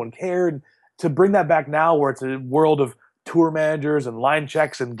up before anyone cared. To bring that back now, where it's a world of tour managers and line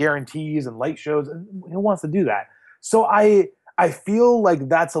checks and guarantees and late shows, and who wants to do that? So I feel like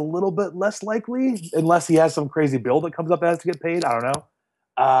that's a little bit less likely, unless he has some crazy bill that comes up that has to get paid. I don't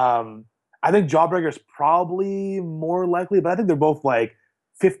know. I think Jawbreaker is probably more likely, but I think they're both like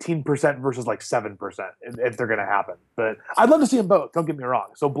 15% versus like 7% if they're going to happen. But I'd love to see them both. Don't get me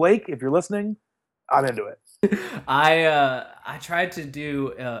wrong. So Blake, if you're listening, I'm into it. I tried to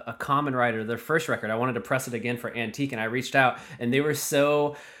do a Common Rider, their first record. I wanted to press it again for Antique, and I reached out, and they were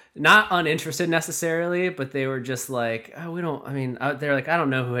so not uninterested necessarily, but they were just like, oh, they're like, I don't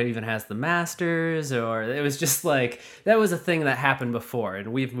know who even has the masters, or it was just like, that was a thing that happened before,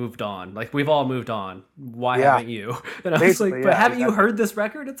 and we've moved on. Like, we've all moved on. Why haven't you? And I was like, but haven't you heard this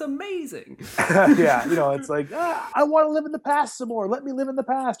record? It's amazing. Yeah, it's like, I want to live in the past some more. Let me live in the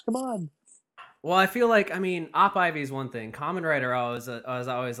past. Come on. Well, I feel like, Op Ivy is one thing. Common Rider, I was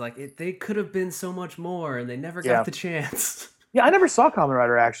always like, they could have been so much more, and they never got the chance. Yeah, I never saw Common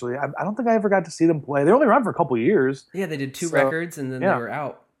Rider, actually. I don't think I ever got to see them play. They only ran for a couple of years. Yeah, they did two records, and then they were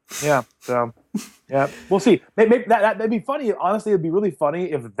out. Yeah, so, yeah. We'll see. Maybe that'd be funny. Honestly, it'd be really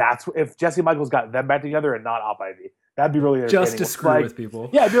funny if Jesse Michaels got them back together and not Op Ivy. That'd be really entertaining. Just to screw with people.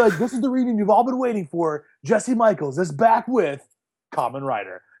 Yeah, it'd be like, this is the reunion you've all been waiting for. Jesse Michaels is back with Common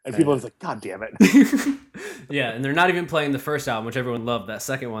Rider. And people are just like, God damn it. Yeah, and they're not even playing the first album, which everyone loved. That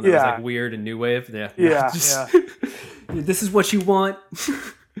second one that was like weird and new wave. Yeah. This is what you want.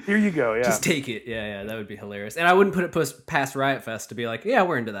 Here you go, yeah. Just take it. Yeah, that would be hilarious. And I wouldn't put it past Riot Fest to be like, yeah,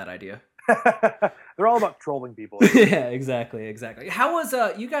 we're into that idea. They're all about trolling people. Yeah, exactly. How was,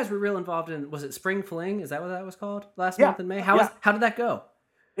 you guys were real involved in, was it Spring Fling? Is that what that was called? Last month in May? How did that go?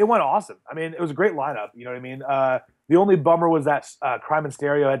 It went awesome. I mean, it was a great lineup. You know what I mean? The only bummer was that Crime and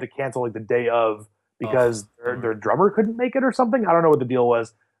Stereo had to cancel like the day of because their drummer couldn't make it or something. I don't know what the deal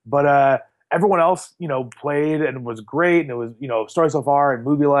was, but everyone else, played and was great. And it was, Story So Far and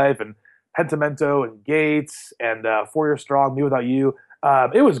Movie Life and Pentimento and Gates and 4 Year Strong, Me Without You.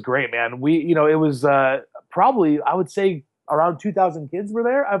 It was great, man. It was probably, I would say, around 2,000 kids were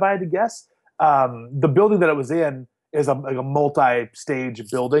there, if I had to guess. The building that it was in is like a multi-stage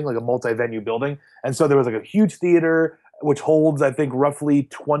building, like a multi-venue building. And so there was like a huge theater, which holds, I think, roughly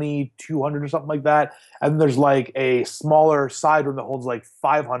 2,200 or something like that. And then there's like a smaller side room that holds like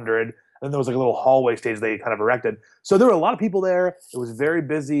 500. And then there was like a little hallway stage they kind of erected. So there were a lot of people there. It was very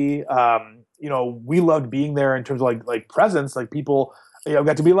busy. We loved being there in terms of like presence, like people,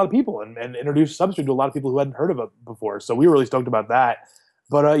 got to meet a lot of people and introduce Substream to a lot of people who hadn't heard of it before. So we were really stoked about that.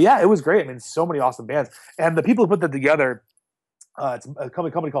 But it was great. I mean, so many awesome bands. And the people who put that together, it's a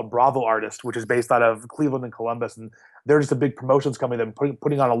company called Bravo Artist, which is based out of Cleveland and Columbus. And they're just a big promotions company that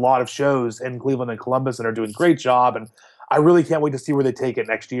putting on a lot of shows in Cleveland and Columbus and are doing a great job. And I really can't wait to see where they take it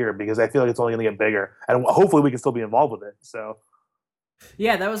next year because I feel like it's only going to get bigger. And hopefully we can still be involved with it. So.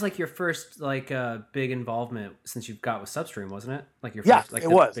 Yeah, that was like your first big involvement since you've got with Substream, wasn't it? Like your first it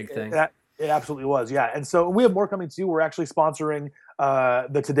was. Big thing. It absolutely was, yeah. And so we have more coming too. We're actually sponsoring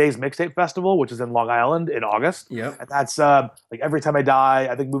the Today's Mixtape Festival, which is in Long Island in August. Yep. And that's like Every Time I Die.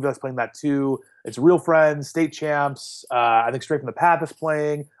 I think Movie Life's playing that too. It's Real Friends, State Champs. I think Straight from the Path is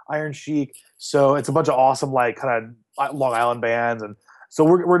playing, Iron Chic. So it's a bunch of awesome like kind of Long Island bands, and so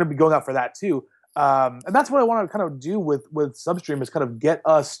we're going to be going out for that too. And that's what I want to kind of do with Substream is kind of get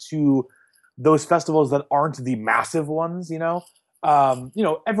us to those festivals that aren't the massive ones,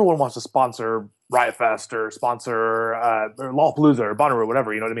 everyone wants to sponsor Riot Fest or sponsor or Lollapalooza or Bonnaroo or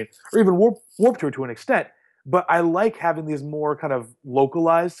whatever, you know what I mean? Or even Warped Tour to an extent. But I like having these more kind of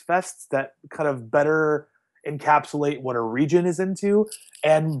localized fests that kind of better encapsulate what a region is into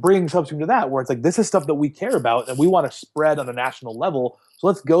and bring Substream to that, where it's like, this is stuff that we care about and we want to spread on a national level. So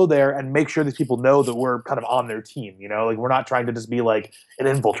let's go there and make sure these people know that we're kind of on their team, like we're not trying to just be like an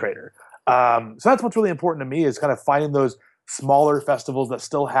infiltrator. So that's what's really important to me is kind of finding those smaller festivals that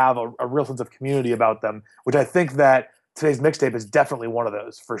still have a real sense of community about them, which I think that Today's Mixtape is definitely one of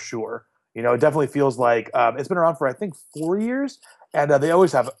those for sure. You know, it definitely feels like it's been around for I think 4 years, and they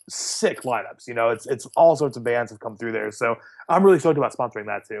always have sick lineups. You know, it's all sorts of bands have come through there. So I'm really stoked about sponsoring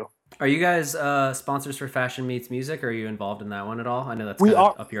that too. Are you guys sponsors for Fashion Meets Music? Or are you involved in that one at all? I know that's We kind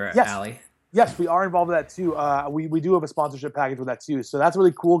are of up your yes. alley. Yes, we are involved with that too. We do have a sponsorship package with that too. So that's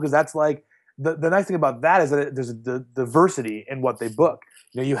really cool because that's like the nice thing about that is that there's a diversity in what they book.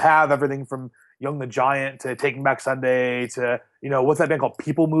 You know, you have everything from Young the Giant to Taking Back Sunday to, you know, what's that band called?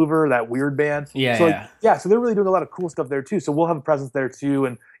 People Mover, that weird band. Yeah, So like, yeah. yeah, so they're really doing a lot of cool stuff there too. So we'll have a presence there too,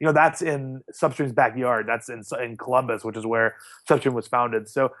 and you know that's in Substream's backyard. That's in Columbus, which is where Substream was founded.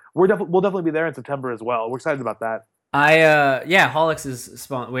 So we'll definitely be there in September as well. We're excited about that. Yeah, Holix is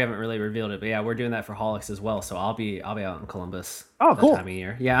we haven't really revealed it, but yeah, we're doing that for Holix as well. So I'll be out in Columbus Oh, that cool. time of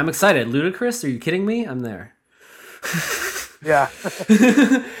year. Yeah, I'm excited. Ludacris, are you kidding me? I'm there. Yeah.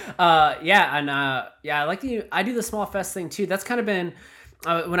 Yeah, and yeah, I do the small fest thing too. That's kind of been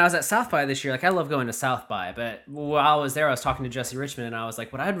when I was at South by this year. Like I love going to South by, but while I was there, I was talking to Jesse Richmond, and I was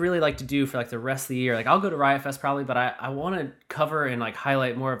like, what I'd really like to do for like the rest of the year, like I'll go to Riot Fest probably, but I want to cover and like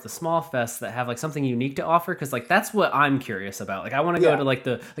highlight more of the small fests that have like something unique to offer, because like that's what I'm curious about. Like I want to go Yeah. to like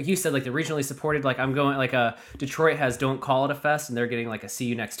like you said, like the regionally supported. Like I'm going like Detroit has Don't Call It a Fest, and they're getting like a See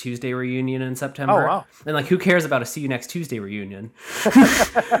You Next Tuesday reunion in September. Oh, wow. And like who cares about a See You Next Tuesday reunion?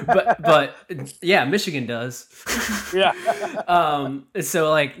 but yeah, Michigan does. Yeah. So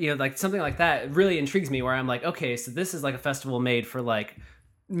like, you know, like something like that really intrigues me, where I'm like, okay, so this is like a festival made for like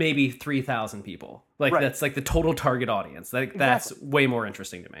maybe 3,000 people. Like Right. that's like the total target audience. Like that's way more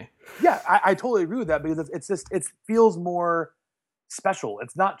interesting to me. Yeah, I totally agree with that because it's just it feels more special.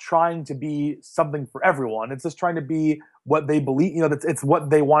 It's not trying to be something for everyone. It's just trying to be what they believe. You know, it's what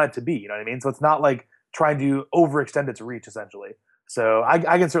they want it to be. You know what I mean? So it's not like trying to overextend its reach, essentially. So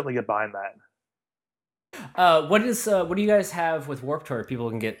I can certainly get behind that. What do you guys have with Warped Tour? People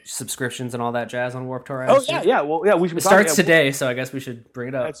can get subscriptions and all that jazz on Warped Tour. I Oh assume? yeah, yeah. Well, yeah, we should. It Be talking- starts yeah, today, so I guess we should bring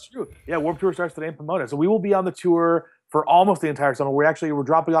it up. That's true. Yeah, Warped Tour starts today in Pomona, so we will be on the tour for almost the entire summer. We're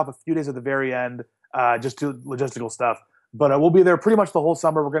dropping off a few days at the very end, just to logistical stuff. But we'll be there pretty much the whole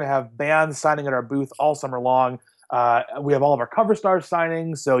summer. We're going to have bands signing at our booth all summer long. We have all of our cover stars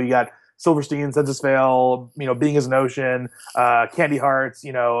signing. So you got Silverstein, Census Fail, you know, Being as an Ocean, Candy Hearts,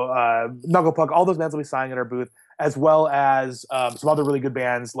 you know, Knuckle Puck. All those bands will be signing at our booth, as well as some other really good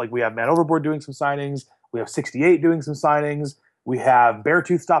bands. Like we have Man Overboard doing some signings. We have 68 doing some signings. We have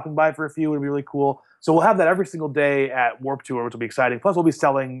Beartooth stopping by for a few. It'll be really cool. So we'll have that every single day at Warped Tour, which will be exciting. Plus, we'll be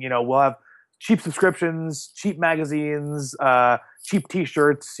selling, you know, we'll have cheap subscriptions, cheap magazines, cheap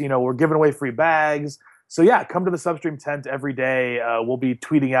T-shirts. You know, we're giving away free bags. So yeah, come to the Substream tent every day. We'll be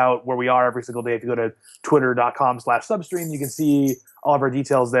tweeting out where we are every single day. If you go to twitter.com/Substream, you can see all of our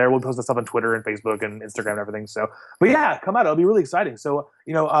details there. We'll post this up on Twitter and Facebook and Instagram and everything. So, but yeah, come out. It'll be really exciting. So,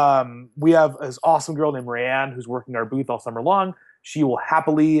 you know, we have this awesome girl named Rayanne who's working our booth all summer long. She will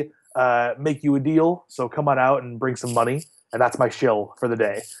happily make you a deal. So come on out and bring some money. And that's my shill for the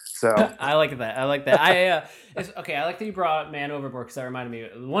day. So I like that. I like that. Okay. I like that you brought up Man Overboard, because that reminded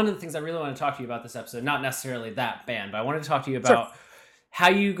me. One of the things I really want to talk to you about this episode, not necessarily that band, but I wanted to talk to you about how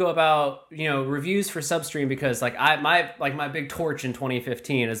you go about, you know, reviews for Substream, because like my big torch in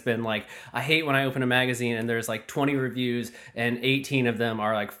 2015 has been like, I hate when I open a magazine and there's like 20 reviews and 18 of them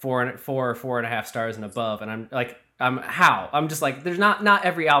are like 4 or 4.5 stars and above, and I'm like, I'm just like, there's not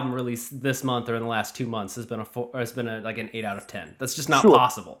every album released this month or in the last 2 months has been like an 8 out of 10. That's just not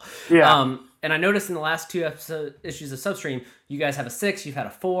possible. Yeah. And I noticed in the last two issues of Substream, you guys have a 6, you've had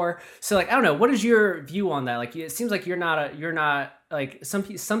a 4. So like, I don't know, what is your view on that? Like, it seems like you're not like,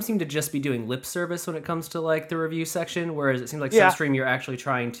 some seem to just be doing lip service when it comes to like the review section, whereas it seems like Substream, you're actually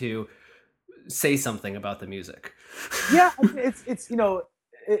trying to say something about the music. Yeah, it's you know,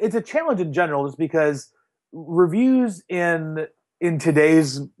 it's a challenge in general, just because reviews in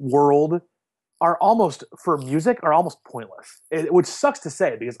today's world are almost, for music, are almost pointless, which sucks to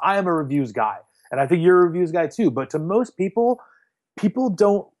say because I am a reviews guy and I think you're a reviews guy too. But to most people,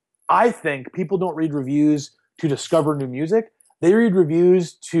 I think people don't read reviews to discover new music. They read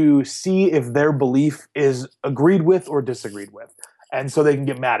reviews to see if their belief is agreed with or disagreed with, and so they can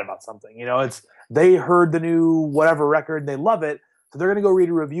get mad about something. You know, they heard the new whatever record and they love it, so they're going to go read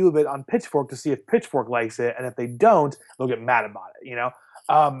a review of it on Pitchfork to see if Pitchfork likes it, and if they don't, they'll get mad about it, you know?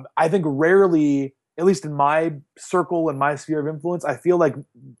 I think rarely, at least in my circle and my sphere of influence, I feel like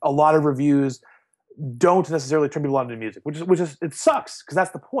a lot of reviews don't necessarily turn people on to music, which is it sucks, because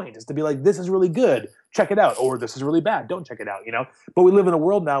that's the point, is to be like, this is really good, check it out, or this is really bad, don't check it out, you know? But we live in a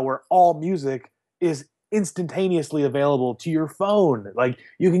world now where all music is instantaneously available to your phone. Like,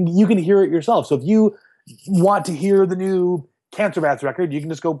 you can hear it yourself. So if you want to hear the new Cancer Bats record, you can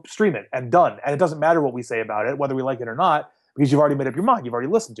just go stream it and done. And it doesn't matter what we say about it, whether we like it or not, because you've already made up your mind. You've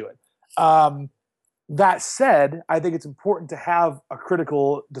already listened to it. That said, I think it's important to have a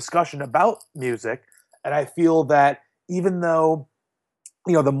critical discussion about music. And I feel that even though,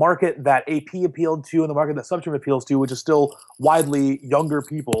 the market that AP appealed to and the market that Substream appeals to, which is still widely younger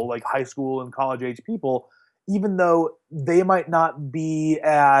people, like high school and college age people, even though they might not be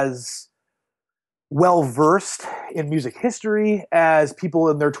as well versed in music history as people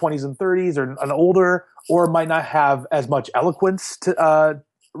in their 20s and 30s or and older, or might not have as much eloquence to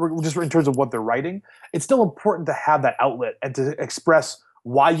just in terms of what they're writing, it's still important to have that outlet and to express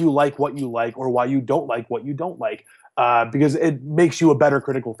why you like what you like or why you don't like what you don't like, because it makes you a better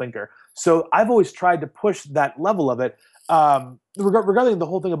critical thinker. So I've always tried to push that level of it, regarding the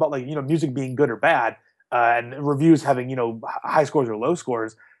whole thing about music being good or bad, and reviews having high scores or low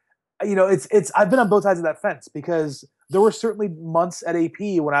scores. It's I've been on both sides of that fence, because there were certainly months at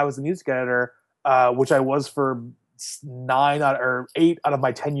AP when I was the music editor, which I was for 8 out of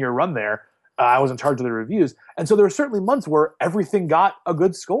my 10-year run there. I was in charge of the reviews. And so there were certainly months where everything got a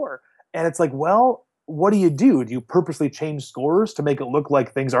good score. And it's like, well, what do you do? Do you purposely change scores to make it look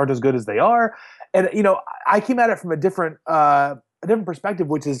like things aren't as good as they are? And, I came at it from a different perspective,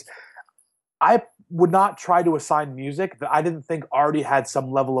 which is I would not try to assign music that I didn't think already had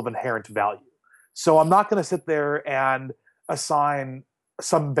some level of inherent value. So I'm not going to sit there and assign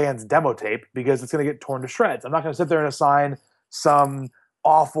some band's demo tape because it's going to get torn to shreds. I'm not going to sit there and assign some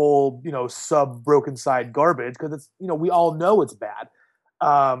awful, sub broken side garbage because it's, we all know it's bad.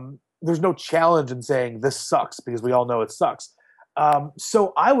 There's no challenge in saying this sucks because we all know it sucks.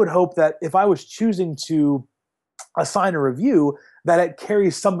 So I would hope that if I was choosing to assign a review, that it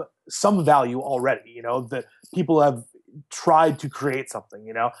carries some value already, that people have tried to create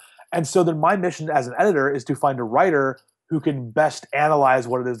something, And so then my mission as an editor is to find a writer who can best analyze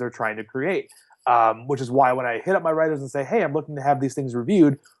what it is they're trying to create. Which is why when I hit up my writers and say, hey, I'm looking to have these things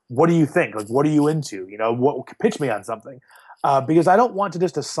reviewed, what do you think? Like, what are you into? Pitch me on something. Because I don't want to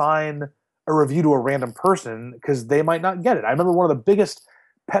just assign a review to a random person because they might not get it. I remember one of the biggest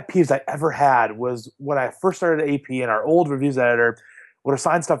pet peeves I ever had was when I first started at AP and our old reviews editor would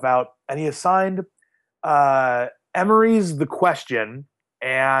assign stuff out, and he assigned Emery's The Question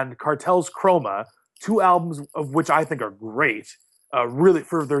and Cartel's Chroma, 2 albums of which I think are great, really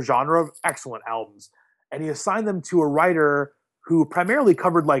for their genre, excellent albums. And he assigned them to a writer who primarily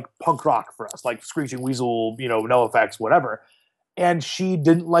covered like punk rock for us, like Screeching Weasel, NoFX, whatever. And she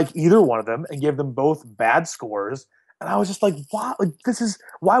didn't like either one of them and gave them both bad scores. And I was just like, wow,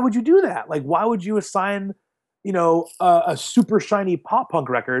 why would you do that? Like, why would you assign, a super shiny pop punk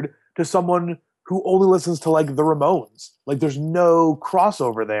record to someone who only listens to like the Ramones? Like, there's no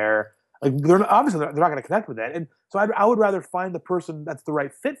crossover there. Like, they're not going to connect with that. And so I would rather find the person that's the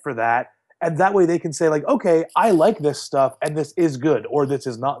right fit for that. And that way they can say like, okay, I like this stuff and this is good or this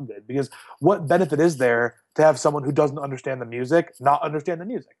is not good. Because what benefit is there to have someone who doesn't understand the music not understand the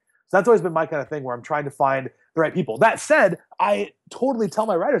music? So that's always been my kind of thing where I'm trying to find the right people. That said, I totally tell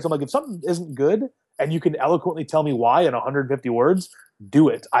my writers, I'm like, if something isn't good and you can eloquently tell me why in 150 words, do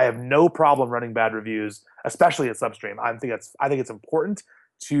it. I have no problem running bad reviews, especially at Substream. I think it's important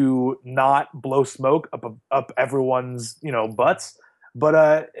to not blow smoke up everyone's butts,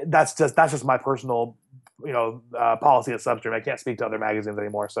 but that's just my personal policy at Substream. I can't speak to other magazines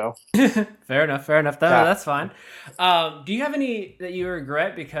anymore. So fair enough. That's fine. Do you have any that you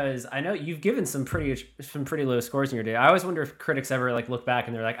regret? Because I know you've given some pretty low scores in your day. I always wonder if critics ever like look back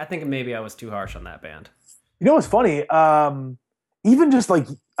and they're like, I think maybe I was too harsh on that band. What's funny? Even just like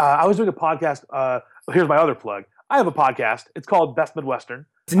I was doing a podcast. Here's my other plug. I have a podcast. It's called Best Midwestern.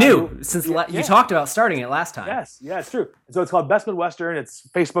 It's new since you talked about starting it last time. Yes, yeah, it's true. So it's called Best Midwestern. It's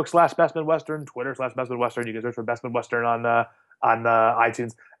Facebook/Best Midwestern, Twitter/Best Midwestern. You can search for Best Midwestern on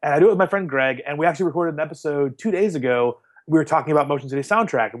iTunes. And I do it with my friend Greg. And we actually recorded an episode 2 days ago. We were talking about Motion City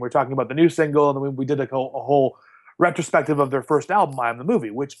Soundtrack, and we were talking about the new single, and then we did a whole retrospective of their first album, I Am the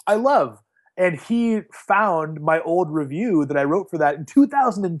Movie, which I love. And he found my old review that I wrote for that in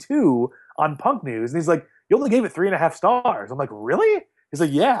 2002 on Punk News, and he's like, "You only gave it 3.5 stars." I'm like, "Really?" He's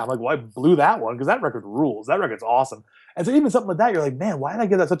like, "Yeah." I'm like, "Well, I blew that one because that record rules. That record's awesome." And so even something like that, you're like, "Man, why did I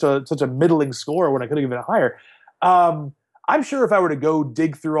give that such a middling score when I could have given it higher?" I'm sure if I were to go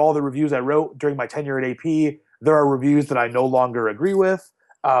dig through all the reviews I wrote during my tenure at AP, there are reviews that I no longer agree with.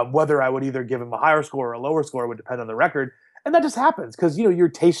 Whether I would either give them a higher score or a lower score would depend on the record, and that just happens because your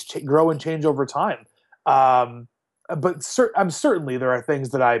tastes grow and change over time. But certainly there are things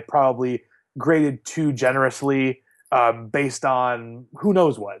that I probably graded too generously. Based on who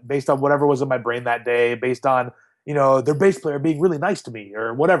knows what, based on whatever was in my brain that day, based on their bass player being really nice to me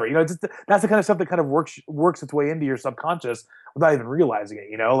or whatever. That's the kind of stuff that kind of works its way into your subconscious without even realizing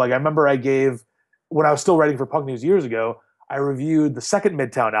it. Like I remember when I was still writing for Punk News years ago, I reviewed the second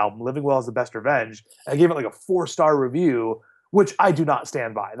Midtown album, Living Well is the Best Revenge. And I gave it like a 4-star review, which I do not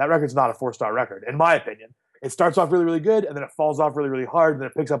stand by. That record's not a 4-star record, in my opinion. It starts off really, really good, and then it falls off really, really hard, and then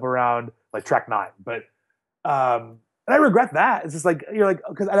it picks up around like track 9. But and I regret that. It's just like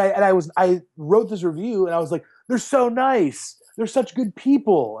because I wrote this review and I was like, they're so nice, they're such good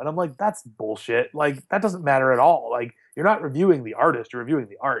people, and I'm like, that's bullshit. Like that doesn't matter at all. Like you're not reviewing the artist, you're reviewing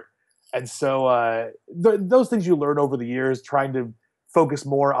the art. And so those things you learn over the years, trying to focus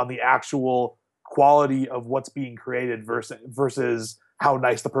more on the actual quality of what's being created versus how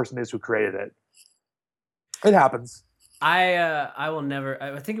nice the person is who created it. It happens. I will never.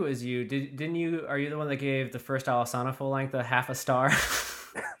 I think it was you. Didn't you? Are you the one that gave the first Alesana full length a half a star?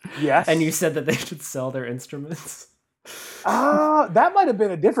 Yes. And you said that they should sell their instruments. That might have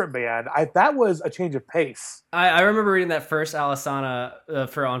been a different band. That was A Change of Pace. I remember reading that first Alesana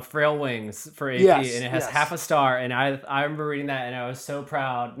for on Frail Wings for AP, yes, and it has half a star. And I remember reading that, and I was so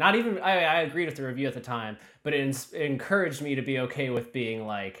proud. Not even I agreed with the review at the time, but it encouraged me to be okay with being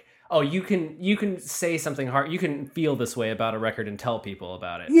like, oh, you can say something hard. You can feel this way about a record and tell people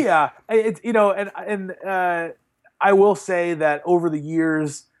about it. Yeah, it's and I will say that over the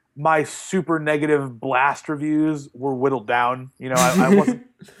years, my super negative blast reviews were whittled down. I wasn't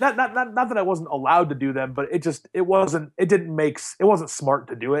not that I wasn't allowed to do them, but it wasn't smart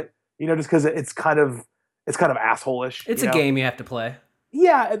to do it. Just because it's kind of asshole-ish. It's a game you have to play.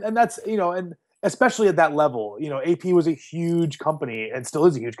 Yeah, and that's and especially at that level, AP was a huge company and still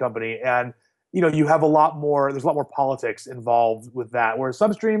is a huge company, and you have there's a lot more politics involved with that. Whereas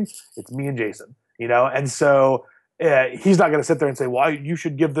Substream, it's me and Jason, and so. He's not going to sit there and say, well, you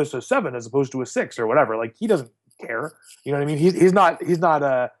should give this a 7 as opposed to a 6 or whatever. Like he doesn't care. You know what I mean? He's not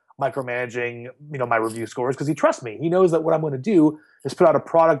micromanaging, my review scores because he trusts me. He knows that what I'm going to do is put out a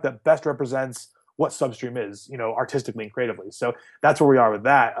product that best represents what Substream is, artistically and creatively. So that's where we are with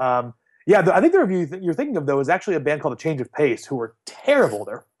that. I think the review you're thinking of though is actually a band called A Change of Pace, who were terrible.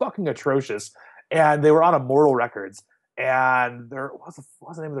 They're fucking atrocious, and they were on Immortal Records. And what's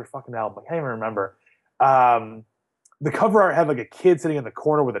the name of their fucking album? I can't even remember. The cover art had like a kid sitting in the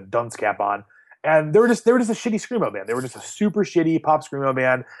corner with a dunce cap on, and they were just a shitty screamo band. They were just a super shitty pop screamo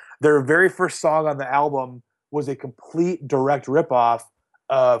band. Their very first song on the album was a complete direct ripoff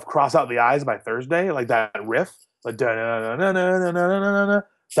of "Cross Out the Eyes" by Thursday, like that riff, like that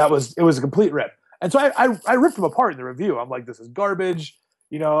was a complete rip. And so I ripped them apart in the review. I'm like, this is garbage.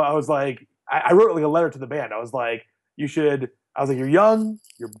 I was like, I wrote like a letter to the band. I was like, you're young,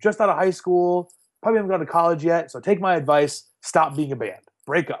 you're just out of high school. Probably haven't gone to college yet, so take my advice, stop being a band.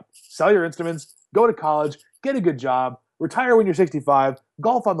 Break up. Sell your instruments, go to college, get a good job, retire when you're 65,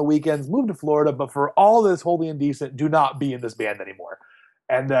 golf on the weekends, move to Florida, but for all this holy and decent, do not be in this band anymore.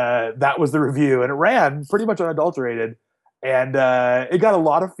 And that was the review, and it ran pretty much unadulterated, and it got a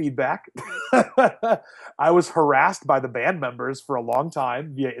lot of feedback. I was harassed by the band members for a long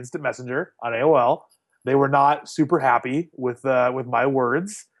time via Instant Messenger on AOL. They were not super happy with my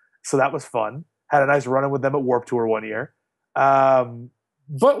words, so that was fun. Had a nice run-in with them at Warped Tour one year.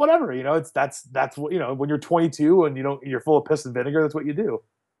 But whatever, that's what, when you're 22 and you're full of piss and vinegar, that's what you do.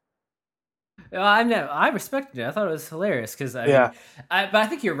 I respected it. I thought it was hilarious because but I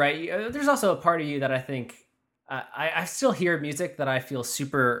think you're right. There's also a part of you that I think I still hear music that I feel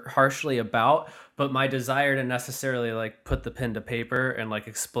super harshly about, but my desire to necessarily like put the pen to paper and like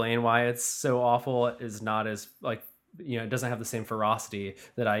explain why it's so awful is not as like, it doesn't have the same ferocity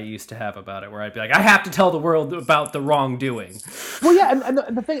that I used to have about it, where I'd be like, I have to tell the world about the wrongdoing. Well, yeah,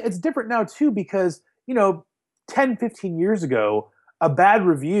 and the thing, it's different now too, because 10, 15 years ago, a bad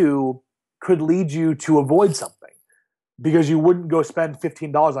review could lead you to avoid something because you wouldn't go spend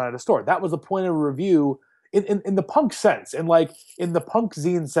 $15 on it at a store. That was the point of a review in the punk sense, and like in the punk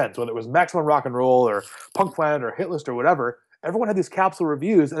zine sense, whether it was Maximum Rock and Roll or Punk Planet or Hitlist or whatever. Everyone had these capsule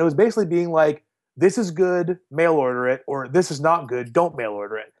reviews, and it was basically being like, this is good, mail order it, or this is not good, don't mail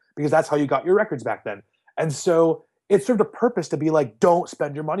order it, because that's how you got your records back then. And so it served a purpose to be like, don't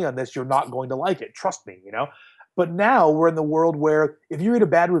spend your money on this, you're not going to like it, trust me, But now we're in the world where if you read a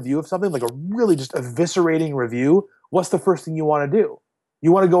bad review of something, like a really just eviscerating review, what's the first thing you want to do?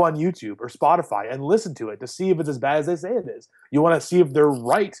 You want to go on YouTube or Spotify and listen to it to see if it's as bad as they say it is. You want to see if they're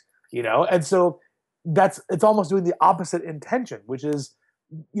right, And so it's almost doing the opposite intention, which is,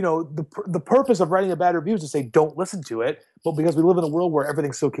 the purpose of writing a bad review is to say don't listen to it, but because we live in a world where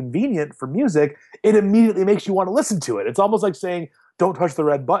everything's so convenient for music, it immediately makes you want to listen to it. It's almost like saying don't touch the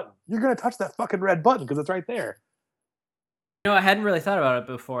red button. You're going to touch that fucking red button because it's right there. No, I hadn't really thought about it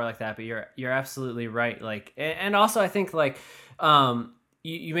before like that, but you're absolutely right. Like, and also I think like,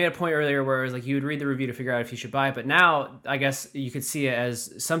 you made a point earlier where it was like you would read the review to figure out if you should buy it, but now I guess you could see it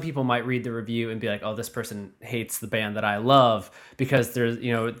as some people might read the review and be like, oh, this person hates the band that I love because there's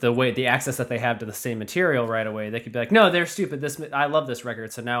the access that they have to the same material right away. They could be like, no, they're stupid. I love this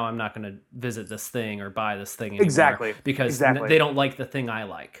record, so now I'm not going to visit this thing or buy this thing anymore Exactly. because Exactly. they don't like the thing I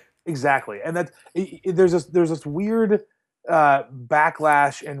like. Exactly, and there's this weird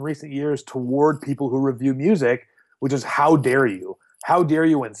backlash in recent years toward people who review music, which is how dare you? How dare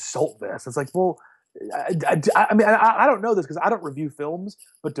you insult this? It's like, well, I don't know this because I don't review films,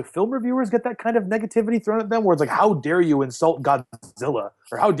 but do film reviewers get that kind of negativity thrown at them where it's like, how dare you insult Godzilla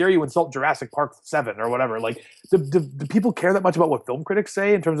or how dare you insult Jurassic Park 7 or whatever? Like, do people care that much about what film critics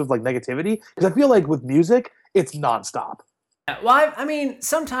say in terms of like negativity? Because I feel like with music, it's nonstop. Yeah, well, I mean,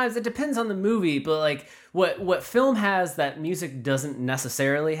 sometimes it depends on the movie, but like what film has that music doesn't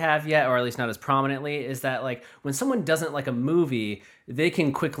necessarily have yet, or at least not as prominently, is that like when someone doesn't like a movie, they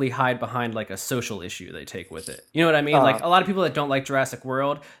can quickly hide behind like a social issue they take with it. You know what I mean? Like a lot of people that don't like Jurassic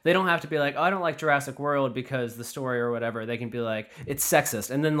World, they don't have to be like, oh, I don't like Jurassic World because the story or whatever. They can be like, it's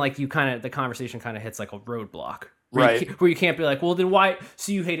sexist, and then like the conversation kind of hits like a roadblock. Where you can't be like, well, then why?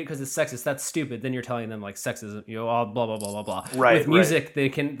 So you hate it because it's sexist? That's stupid. Then you're telling them like sexism, all blah blah blah blah blah. Right. With music, they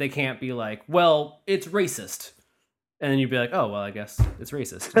can't be like, well, it's racist, and then you'd be like, oh well, I guess it's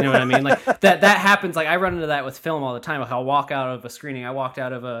racist. You know what I mean? Like that happens. Like I run into that with film all the time. Like I'll walk out of a screening. I walked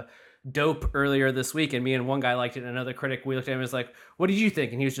out of a Dope earlier this week, and me and one guy liked it, and another critic, we looked at him and was like, what did you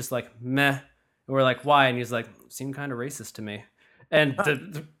think? And he was just like, meh. And we're like, why? And he's like, seemed kind of racist to me. And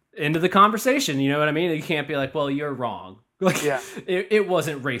the end of the conversation, you know what I mean? You can't be like, well, you're wrong. Like, Yeah. it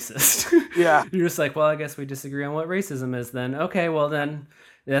wasn't racist. Yeah. You're just like, well, I guess we disagree on what racism is then. Okay, well then,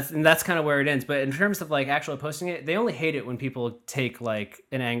 that's kind of where it ends. But in terms of like actually posting it, they only hate it when people take like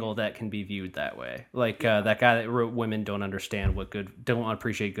an angle that can be viewed that way. Like that guy that wrote "Women Don't Appreciate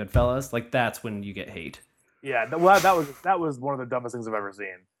Goodfellas." Like that's when you get hate. Yeah. Well, that was one of the dumbest things I've ever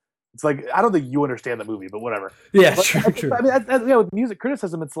seen. It's like, I don't think you understand the movie, but whatever. Yeah, But, true. I mean, with music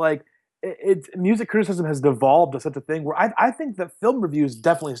criticism, it's like music criticism has devolved to such a thing where I think that film reviews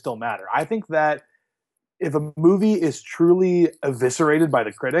definitely still matter. I think that if a movie is truly eviscerated by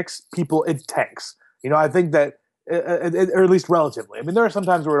the critics, it tanks. I think that, or at least relatively. I mean, there are some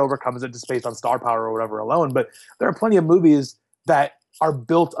times where it overcomes it just based on star power or whatever alone, but there are plenty of movies that are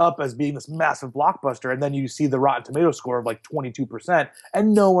built up as being this massive blockbuster, and then you see the Rotten Tomato score of like 22%,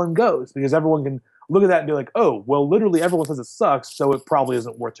 and no one goes because everyone can look at that and be like, oh, well, literally everyone says it sucks, so it probably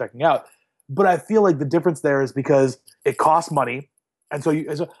isn't worth checking out. But I feel like the difference there is because it costs money, and so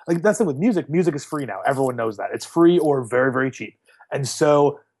like that's the thing with music. Music is free now. Everyone knows that it's free or very, very cheap, and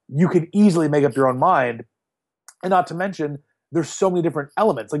so you can easily make up your own mind. And not to mention, there's so many different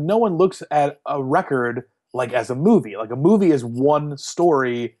elements. Like no one looks at a record like as a movie. Like a movie is one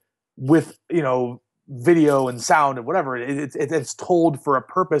story with video and sound and whatever. It's told for a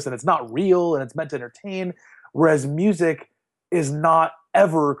purpose and it's not real and it's meant to entertain. Whereas music is not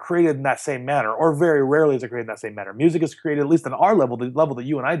ever created in that same manner, or very rarely is it created in that same manner. Music is created, at least on our level, the level that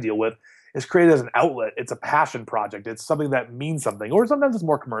you and I deal with, is created as an outlet. It's a passion project. It's something that means something, or sometimes it's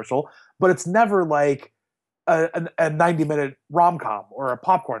more commercial, but it's never like a 90-minute rom-com or a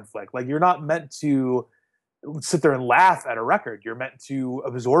popcorn flick. Like you're not meant to sit there and laugh at a record. You're meant to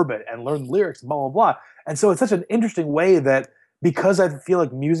absorb it and learn the lyrics and blah, blah, blah. And so it's such an interesting way that, because I feel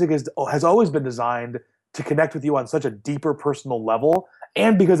like music has always been designed to connect with you on such a deeper personal level,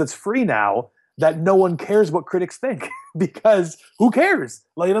 and because it's free now, that no one cares what critics think because who cares?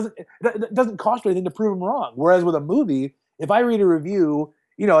 Like it doesn't cost you anything to prove them wrong. Whereas with a movie, if I read a review,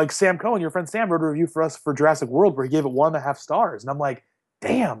 like Sam Cohen, your friend Sam, wrote a review for us for Jurassic World where he gave it 1.5 stars. And I'm like,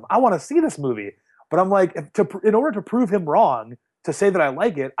 damn, I want to see this movie. But I'm like, in order to prove him wrong, to say that I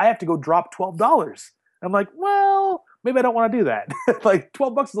like it, I have to go drop $12. I'm like, well, maybe I don't want to do that. Like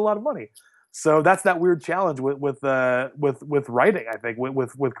 $12 is a lot of money. So that's that weird challenge with writing, I think,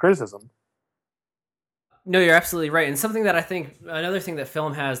 with criticism. No, you're absolutely right. And something that I think, another thing that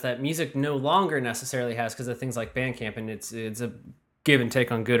film has that music no longer necessarily has because of things like Bandcamp, and it's a give and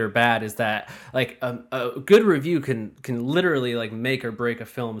take on good or bad, is that like a good review can literally like make or break a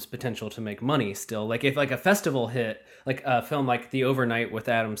film's potential to make money still. Like if like a festival hit, like a film like The Overnight with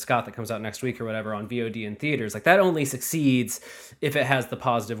Adam Scott that comes out next week or whatever on VOD in theaters, like that only succeeds if it has the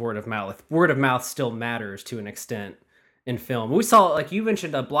positive word of mouth. Word of mouth still matters to an extent in film. We saw, like you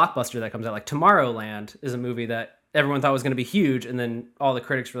mentioned, a blockbuster that comes out, like Tomorrowland is a movie that everyone thought it was going to be huge, and then all the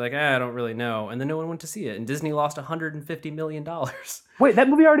critics were like, I don't really know, and then no one went to see it, and Disney lost $150 million. Wait, that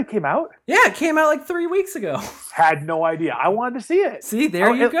movie already came out? Yeah, it came out like 3 weeks ago. Had no idea. I wanted to see it. See,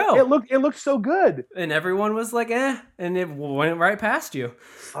 there you go. It looked so good. And everyone was like, and it went right past you.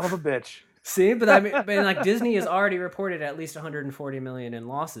 Son of a bitch. See, but I mean, like Disney has already reported at least 140 million in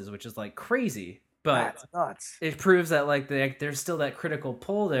losses, which is like crazy. But that's nuts. It proves that like there's still that critical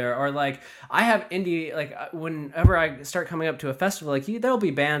pull there. Or like I have indie, like whenever I start coming up to a festival, like there'll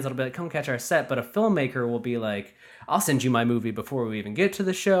be bands that'll be like, come catch our set, but a filmmaker will be like, I'll send you my movie before we even get to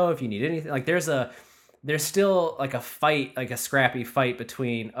the show if you need anything. Like there's still like a fight, like a scrappy fight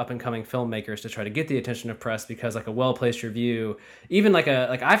between up and coming filmmakers to try to get the attention of press, because like a well-placed review, even like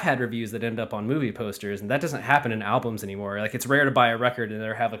I've had reviews that end up on movie posters, and that doesn't happen in albums anymore. Like it's rare to buy a record and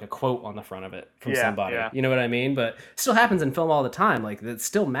they have like a quote on the front of it from somebody. Yeah. You know what I mean? But it still happens in film all the time. Like it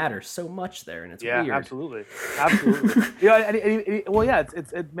still matters so much there, and it's weird. Yeah, absolutely.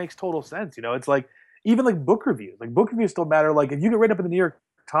 It makes total sense. You know, it's like even like book reviews. Like book reviews still matter. Like if you get written up in the New York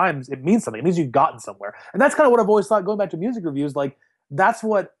Times, it means something. It means you've gotten somewhere. And that's kind of what I've always thought, going back to music reviews, like that's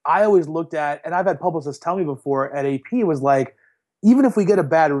what I always looked at, and I've had publicists tell me before at AP, was like, even if we get a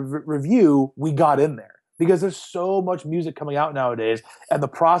bad review, we got in there. Because there's so much music coming out nowadays, and the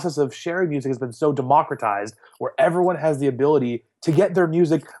process of sharing music has been so democratized, where everyone has the ability to get their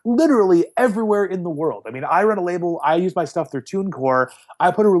music literally everywhere in the world. I mean, I run a label, I use my stuff through TuneCore,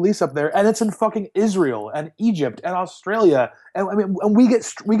 I put a release up there, and it's in fucking Israel and Egypt and Australia, and I mean, and we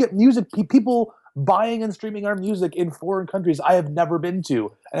get music, people buying and streaming our music in foreign countries I have never been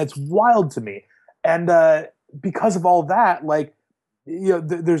to, and it's wild to me. And because of all that, like, you know,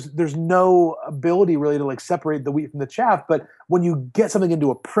 there's no ability really to like separate the wheat from the chaff. But when you get something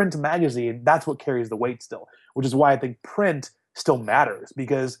into a print magazine, that's what carries the weight still, which is why I think print still matters,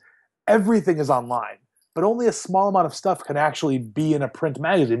 because everything is online, but only a small amount of stuff can actually be in a print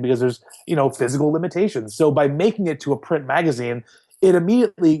magazine because there's, you know, physical limitations. So by making it to a print magazine, it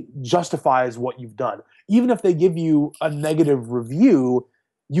immediately justifies what you've done. Even if they give you a negative review,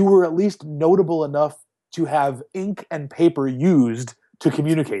 you were at least notable enough to have ink and paper used to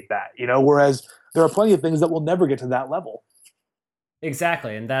communicate that, you know, whereas there are plenty of things that will never get to that level.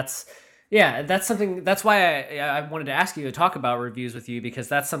 Exactly. And that's something, that's why I wanted to ask you to talk about reviews with you, because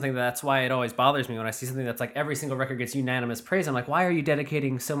that's why it always bothers me when I see something that's like every single record gets unanimous praise. I'm like, why are you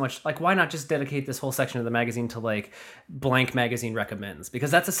dedicating so much? Like, why not just dedicate this whole section of the magazine to like blank magazine recommends?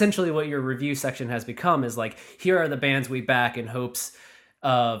 Because that's essentially what your review section has become, is like, here are the bands we back in hopes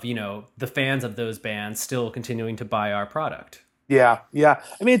of, you know, the fans of those bands still continuing to buy our product. Yeah.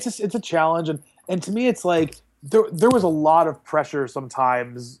 I mean, it's a challenge, and to me, it's like there was a lot of pressure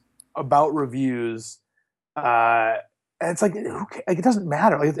sometimes about reviews, and it's like, it doesn't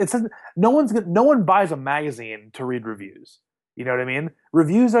matter. Like no one buys a magazine to read reviews. You know what I mean?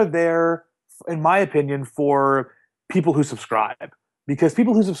 Reviews are there, in my opinion, for people who subscribe, because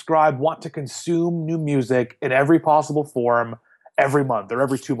people who subscribe want to consume new music in every possible form every month or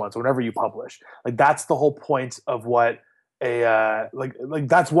every 2 months, or whenever you publish. Like that's the whole point of what like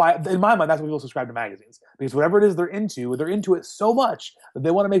that's why, in my mind, that's why people subscribe to magazines, because whatever it is they're into it so much that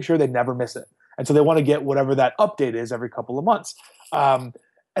they want to make sure they never miss it, and so they want to get whatever that update is every couple of months.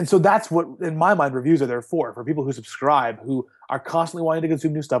 And so that's what, in my mind, reviews are there for people who subscribe, who are constantly wanting to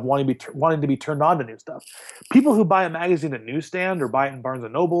consume new stuff, wanting to be turned on to new stuff. People who buy a magazine at newsstand, or buy it in Barnes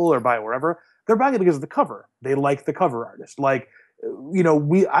and Noble, or buy it wherever, they're buying it because of the cover. They like the cover artist. Like, you know,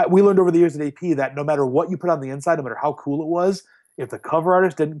 we learned over the years at AP that no matter what you put on the inside, no matter how cool it was, if the cover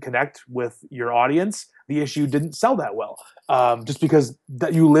artist didn't connect with your audience, the issue didn't sell that well, just because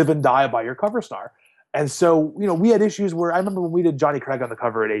that you live and die by your cover star. And so, you know, we had issues where, I remember when we did Johnny Craig on the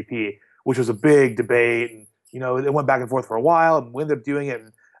cover at AP, which was a big debate, and, you know, it went back and forth for a while, and we ended up doing it.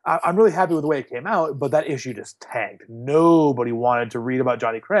 And I'm really happy with the way it came out, but that issue just tanked. Nobody wanted to read about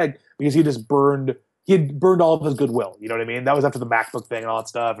Johnny Craig because he had burned all of his goodwill. You know what I mean? That was after the MacBook thing and all that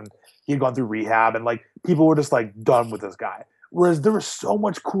stuff, and he had gone through rehab, and like people were just like done with this guy. Whereas there was so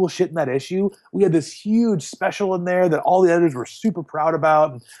much cool shit in that issue. We had this huge special in there that all the editors were super proud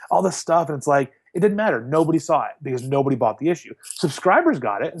about, and all this stuff, and it's like, it didn't matter. Nobody saw it because nobody bought the issue. Subscribers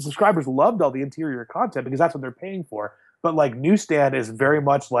got it, and subscribers loved all the interior content because that's what they're paying for. But like newsstand is very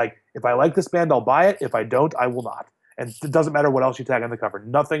much like, if I like this band, I'll buy it. If I don't, I will not. And it doesn't matter what else you tag on the cover.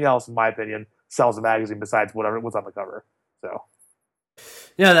 Nothing else, in my opinion, sells a magazine besides what's on the cover. So,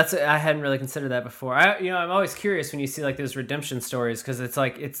 yeah, I hadn't really considered that before. I'm always curious when you see like those redemption stories, because it's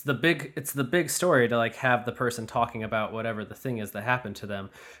like it's the big story to like have the person talking about whatever the thing is that happened to them.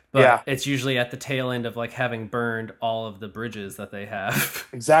 But It's usually at the tail end of like having burned all of the bridges that they have.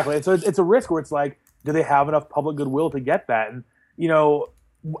 Exactly. It's a risk where it's like, do they have enough public goodwill to get that? And you know,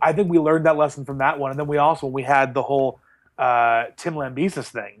 I think we learned that lesson from that one. And then when we had the whole Tim Lambesis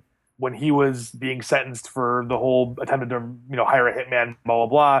thing, when he was being sentenced for the whole attempted to hire a hitman, blah blah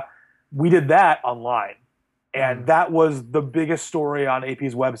blah, we did that online, and that was the biggest story on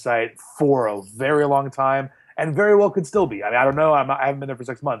AP's website for a very long time, and very well could still be. I mean, I don't know. I haven't been there for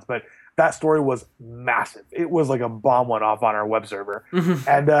 6 months, but that story was massive. It was like a bomb went off on our web server,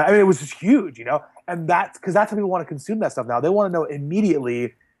 and I mean, it was just huge, And that's because that's how people want to consume that stuff now. They want to know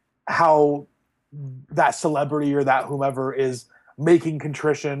immediately how that celebrity or that whomever is making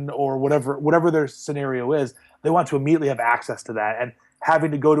contrition or whatever their scenario is. They want to immediately have access to that, and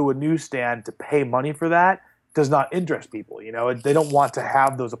having to go to a newsstand to pay money for that does not interest people. They don't want to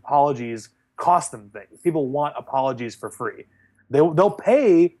have those apologies cost them things. People want apologies for free. They'll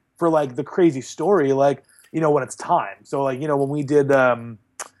pay for like the crazy story, like when it's time. So like when we did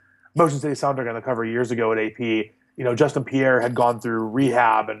Motion City Soundtrack on the cover years ago at AP, Justin Pierre had gone through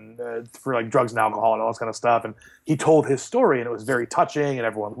rehab and for like drugs and alcohol and all this kind of stuff, and he told his story, and it was very touching, and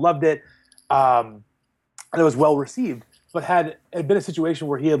everyone loved it, and it was well received. But had it been a situation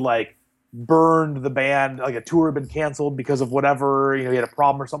where he had like burned the band, like a tour had been canceled because of whatever, he had a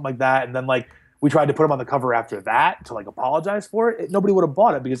problem or something like that, and then like we tried to put him on the cover after that to like apologize for it, nobody would have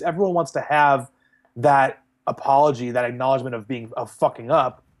bought it, because everyone wants to have that apology, that acknowledgement of fucking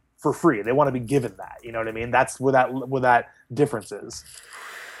up for free. They want to be given that. You know what I mean? That's where that difference is.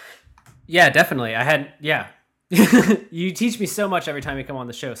 Yeah, definitely. You teach me so much every time you come on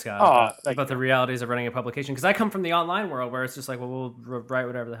the show, Scott, about the realities of running a publication. Because I come from the online world where it's just like, well, we'll write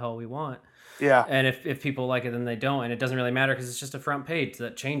whatever the hell we want. Yeah. And if people like it, then they don't. And it doesn't really matter because it's just a front page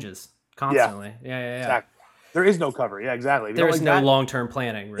that changes constantly. Yeah. Exactly. There is no cover. Yeah, exactly. There is no long-term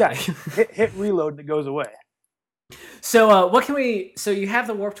planning, really. Yeah. Hit reload and it goes away. So so you have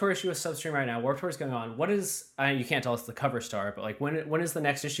the Warped Tour issue with Substream right now. Warped Tour is going on. What is, you can't tell us the cover star, but like when is the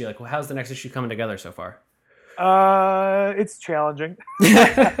next issue? Like, how's the next issue coming together so far? It's challenging.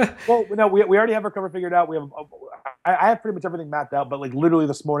 Well, no, we already have our cover figured out. I have pretty much everything mapped out, but like literally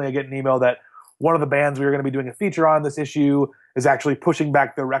this morning I get an email that one of the bands we were going to be doing a feature on this issue is actually pushing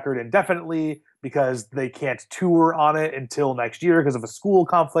back their record indefinitely because they can't tour on it until next year because of a school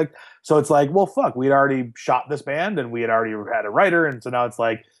conflict. So it's like, well, fuck, we'd already shot this band and we had already had a writer. And so now it's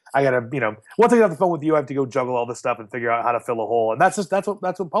like, I gotta, once I get off the phone with you, I have to go juggle all this stuff and figure out how to fill a hole. And that's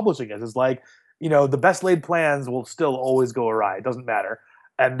what publishing is. It's like, the best laid plans will still always go awry. It doesn't matter.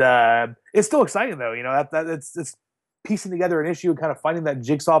 And it's still exciting though, that it's piecing together an issue and kind of finding that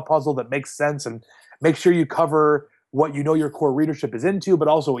jigsaw puzzle that makes sense and make sure you cover what your core readership is into, but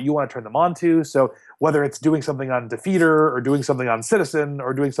also what you want to turn them on to. So whether it's doing something on Defeater or doing something on Citizen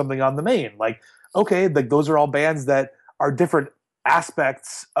or doing something on The Main, like, okay, like those are all bands that are different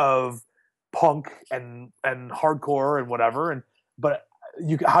aspects of punk and hardcore and whatever. But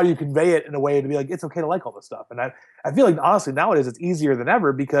how do you convey it in a way to be like, it's okay to like all this stuff? And I feel like honestly nowadays it's easier than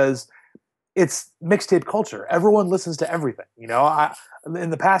ever because it's mixtape culture. Everyone listens to everything. In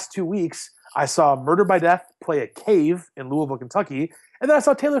the past 2 weeks, I saw Murder by Death play a Cave in Louisville, Kentucky, and then I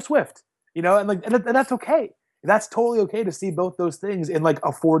saw Taylor Swift. And that's okay. That's totally okay to see both those things in like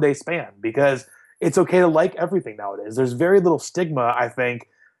a 4-day span because it's okay to like everything nowadays. There's very little stigma, I think,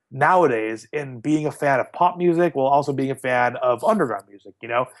 nowadays in being a fan of pop music while also being a fan of underground music,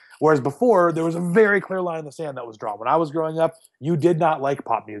 Whereas before, there was a very clear line in the sand that was drawn. When I was growing up, you did not like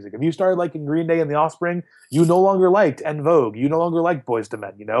pop music. If you started liking Green Day and The Offspring, you no longer liked En Vogue. You no longer liked Boyz II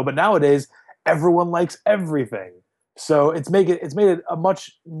Men, But nowadays, everyone likes everything. So it's made it a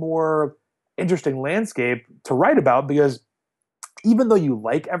much more interesting landscape to write about because even though you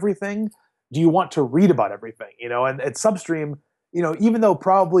like everything, do you want to read about everything? And at Substream, even though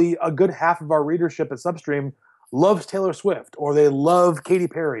probably a good half of our readership at Substream loves Taylor Swift or they love Katy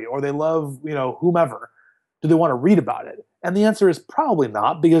Perry or they love, whomever, do they want to read about it? And the answer is probably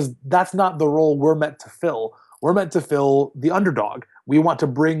not because that's not the role we're meant to fill. We're meant to fill the underdog. We want to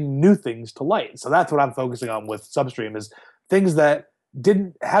bring new things to light. So that's what I'm focusing on with Substream is things that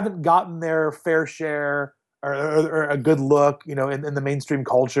haven't gotten their fair share or a good look, in the mainstream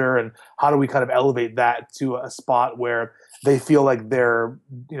culture, and how do we kind of elevate that to a spot where they feel like they're,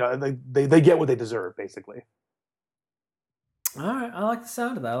 they get what they deserve, basically. All right. I like the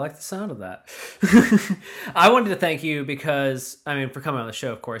sound of that. I wanted to thank you because, for coming on the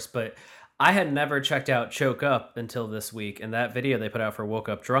show, of course, but I had never checked out Choke Up until this week, and that video they put out for Woke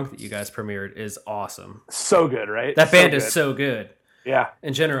Up Drunk that you guys premiered is awesome. So good, right? That band is so good. Yeah.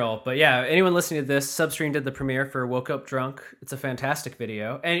 in general. But yeah, anyone listening to this, Substream did the premiere for Woke Up Drunk. It's a fantastic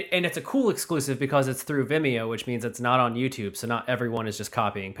video. And it's a cool exclusive because it's through Vimeo, which means it's not on YouTube. So not everyone is just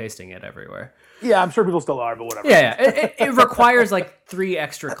copying, pasting it everywhere. Yeah, I'm sure people still are, but whatever. Yeah. It requires like 3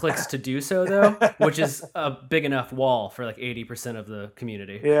 extra clicks to do so, though, which is a big enough wall for like 80% of the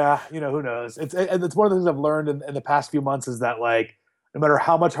community. Yeah, who knows? It's one of the things I've learned in the past few months is that, like, no matter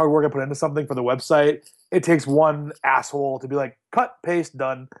how much hard work I put into something for the website, it takes one asshole to be like, cut, paste,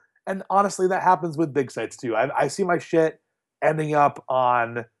 done. And honestly, that happens with big sites too. I see my shit ending up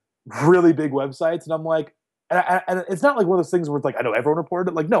on really big websites, and I'm like, and it's not like one of those things where it's like, I know everyone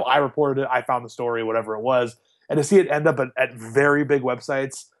reported it. Like, no, I reported it. I found the story, whatever it was. And to see it end up at very big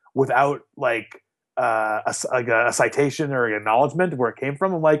websites without like a citation or an acknowledgement of where it came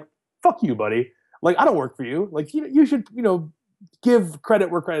from, I'm like, fuck you, buddy. Like, I don't work for you. Like, you should, give credit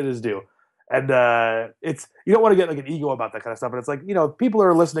where credit is due. And it's, you don't want to get like an ego about that kind of stuff. But it's like, people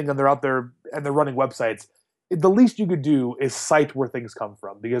are listening and they're out there and they're running websites. The least you could do is cite where things come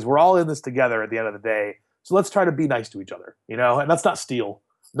from, because we're all in this together at the end of the day. So let's try to be nice to each other, and let's not steal.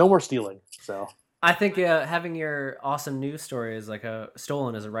 No more stealing. So I think having your awesome news story is like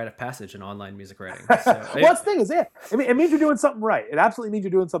stolen as a rite of passage in online music writing. So well, that's the thing is it. I mean, it means you're doing something right. It absolutely means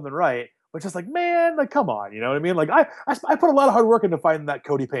you're doing something right. But just like, man, like, come on, you know what I mean? Like, I put a lot of hard work into finding that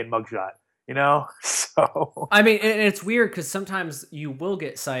Cody Payne mugshot, So I mean, and it's weird because sometimes you will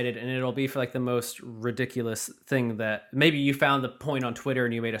get cited, and it'll be for like the most ridiculous thing that maybe you found the point on Twitter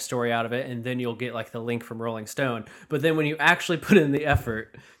and you made a story out of it, and then you'll get like the link from Rolling Stone. But then when you actually put in the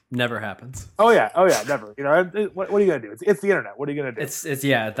effort, never happens. Oh yeah, never. What are you gonna do? It's the internet. What are you gonna do? It's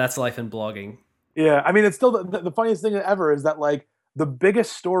yeah, that's life in blogging. Yeah, I mean, it's still the funniest thing ever is that, like, the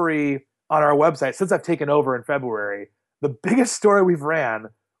biggest story on our website since I've taken over in February, the biggest story we've ran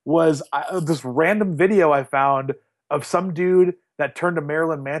was this random video I found of some dude that turned a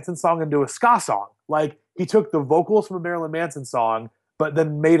Marilyn Manson song into a ska song. Like, he took the vocals from a Marilyn Manson song, but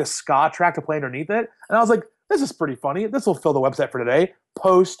then made a ska track to play underneath it. And I was like, this is pretty funny. This will fill the website for today.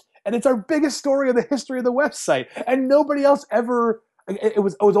 Post. And it's our biggest story in the history of the website. And nobody else ever, it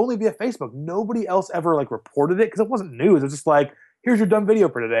was only via Facebook. Nobody else ever like reported it because it wasn't news. It was just like, here's your dumb video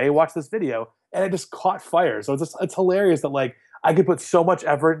for today. Watch this video. And it just caught fire. So it's hilarious that, like, I could put so much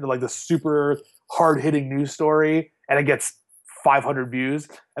effort into like the super hard hitting news story and it gets 500 views.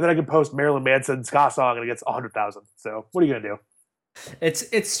 And then I can post Marilyn Manson ska song and it gets 100,000. So what are you going to do?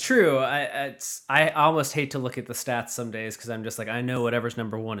 It's true. I almost hate to look at the stats some days because I'm just like, I know whatever's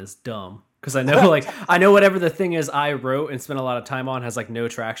number one is dumb, because I know I know whatever the thing is I wrote and spent a lot of time on has like no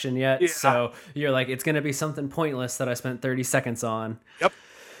traction yet. Yeah. So you're like, it's gonna be something pointless that I spent 30 seconds on. Yep.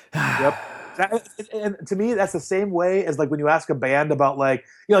 And to me, that's the same way as like when you ask a band about like,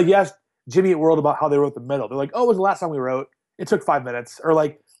 you ask Jimmy Eat World about how they wrote The Middle. They're like, oh, it was the last song we wrote. It took 5 minutes. Or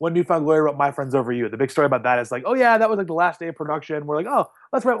like when New Found Glory wrote My Friends Over You. The big story about that is like, oh yeah, that was like the last day of production. We're like, oh,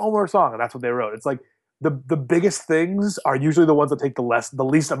 let's write one more song. And that's what they wrote. It's like the biggest things are usually the ones that take the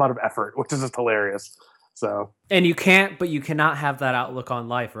least amount of effort, which is just hilarious. So, and you cannot have that outlook on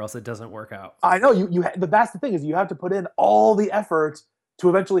life, or else it doesn't work out. I know but that's the thing, is you have to put in all the effort to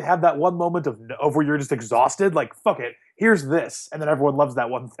eventually have that one moment of where you're just exhausted. Like, fuck it, here's this, and then everyone loves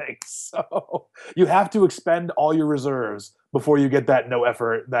that one thing. So you have to expend all your reserves before you get that no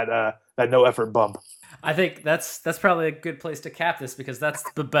effort bump. I think that's probably a good place to cap this, because that's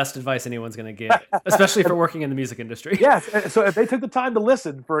the best advice anyone's going to get, especially for working in the music industry. Yes. So if they took the time to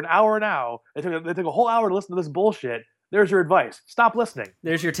listen for an hour now, they took a whole hour to listen to this bullshit. There's your advice. Stop listening.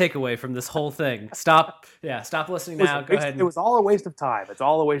 There's your takeaway from this whole thing. Stop listening now. Go ahead. It was all a waste of time. It's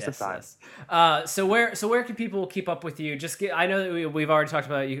all a waste of time. Yes. So where can people keep up with you? I know that we've already talked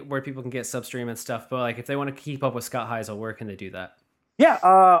about where people can get Substream and stuff, but like if they want to keep up with Scott Heisel, where can they do that? Yeah,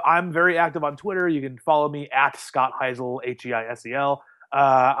 I'm very active on Twitter. You can follow me at Scott Heisel, Heisel.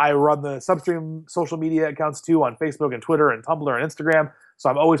 I run the Substream social media accounts too on Facebook and Twitter and Tumblr and Instagram. So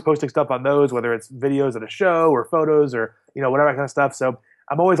I'm always posting stuff on those, whether it's videos at a show or photos or whatever kind of stuff. So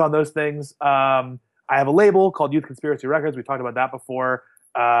I'm always on those things. I have a label called Youth Conspiracy Records. We talked about that before.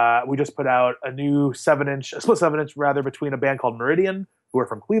 We just put out a new split 7-inch rather, between a band called Meridian, who are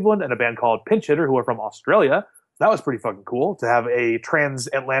from Cleveland, and a band called Pinch Hitter, who are from Australia. That was pretty fucking cool to have a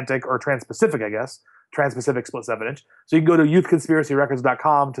transatlantic or trans-Pacific, I guess, trans-Pacific split 7-inch. So you can go to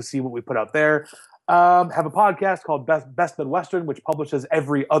youthconspiracyrecords.com to see what we put out there. Have a podcast called Best Midwestern, which publishes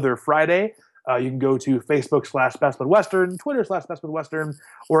every other Friday. You can go to Facebook/Best Midwestern, Twitter/Best Midwestern,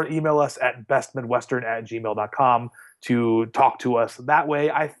 or email us at bestmidwestern@gmail.com to talk to us that way.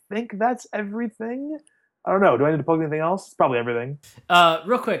 I think that's everything. I don't know. Do I need to plug anything else? It's probably everything.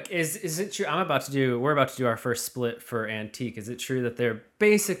 Real quick, is it true? We're about to do our first split for Antique. Is it true that they're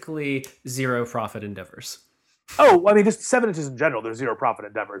basically zero profit endeavors? Oh, I mean, just 7 inches in general. There's zero profit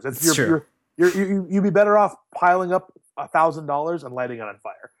endeavors. It's true. You'd be better off piling up $1,000 and lighting it on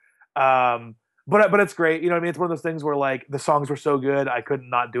fire. But it's great. You know what I mean? It's one of those things where like the songs were so good, I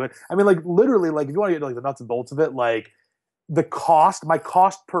couldn't not do it. I mean, like literally, like if you want to get like the nuts and bolts of it, like my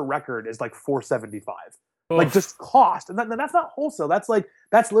cost per record is like $475. Like just cost, and that's not wholesale. That's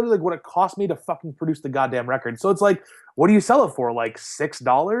literally like what it cost me to fucking produce the goddamn record. So it's like, what do you sell it for? Like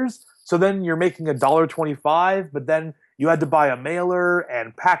 $6? So then you're making $1.25, but then you had to buy a mailer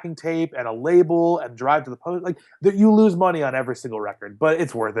and packing tape and a label and drive to the post. Like you lose money on every single record, but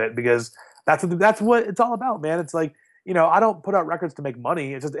it's worth it because that's what it's all about, man. It's like, you know, I don't put out records to make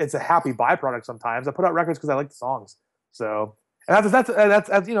money. It's a happy byproduct sometimes. I put out records because I like the songs. So and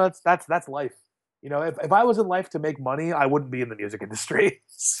that's you know that's life. You know, if I was in life to make money, I wouldn't be in the music industry.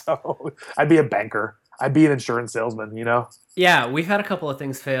 So I'd be a banker. I'd be an insurance salesman, you know? Yeah, we've had a couple of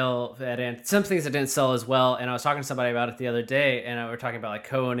things fail and some things that didn't sell as well. And I was talking to somebody about it the other day, and we were talking about like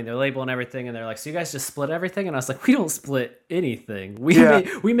co-owning their label and everything. And they're like, so you guys just split everything? And I was like, we don't split anything.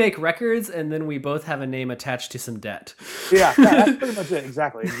 We make records, and then we both have a name attached to some debt. Yeah, that's pretty much it.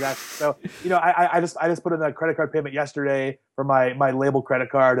 Exactly. So, you know, I just put in a credit card payment yesterday for my label credit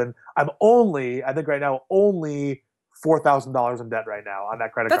card, and I think right now, only $4,000 in debt right now on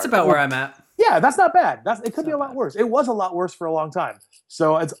that credit card. That's about where I'm at. Yeah, that's not bad. It could be a lot worse. It was a lot worse for a long time.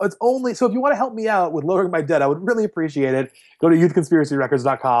 So it's only, so if you want to help me out with lowering my debt, I would really appreciate it. Go to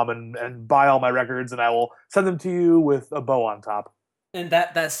youthconspiracyrecords.com and buy all my records, and I will send them to you with a bow on top. And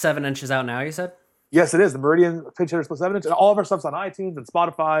that's 7 inches out now, you said? Yes, it is. The Meridian Pinch Hitter Split 7-inch, and all of our stuff's on iTunes and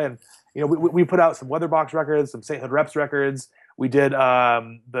Spotify, and you know we put out some Weatherbox records, some St. Hood Reps records. We did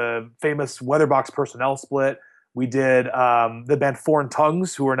the famous Weatherbox Personnel split. We did the band Foreign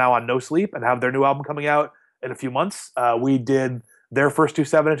Tongues, who are now on No Sleep and have their new album coming out in a few months. We did their first 2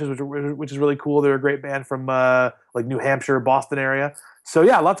 7-inches, which is really cool. They're a great band from like New Hampshire, Boston area. So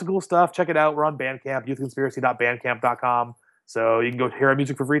yeah, lots of cool stuff. Check it out. We're on Bandcamp, youthconspiracy.bandcamp.com. So you can go hear our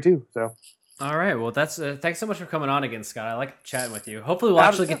music for free too. So. All right. Well, that's thanks so much for coming on again, Scott. I like chatting with you. Hopefully, we'll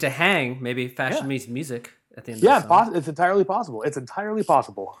actually get to hang. Maybe Fashion Meets Music at the end. Yeah, it's entirely possible. It's entirely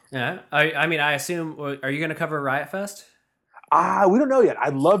possible. Yeah. I mean, I assume. Are you going to cover Riot Fest? We don't know yet.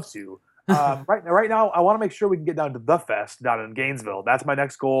 I'd love to. Right now, I want to make sure we can get down to the fest down in Gainesville. That's my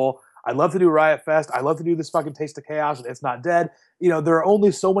next goal. I'd love to do Riot Fest. I'd love to do this fucking Taste of Chaos and It's Not Dead. You know, there are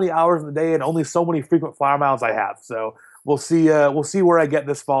only so many hours in the day and only so many frequent flyer miles I have. So we'll see where I get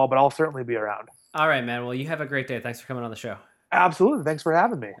this fall, but I'll certainly be around. All right, man. Well, you have a great day. Thanks for coming on the show. Absolutely. Thanks for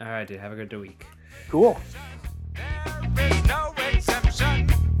having me. All right, dude. Have a good week. Cool. There is no exception.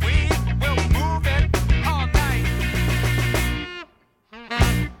 We will move it all night.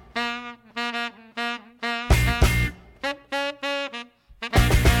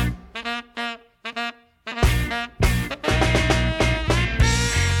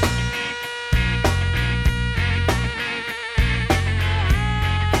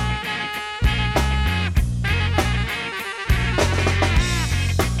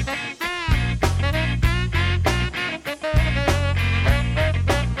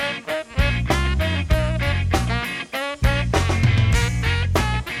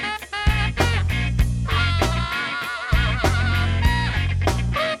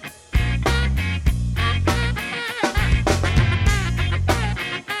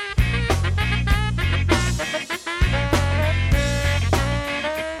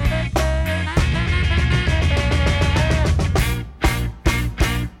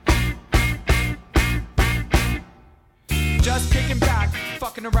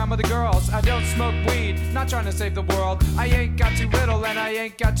 Around with the girls, I don't smoke weed, not trying to save the world. I ain't got too little and I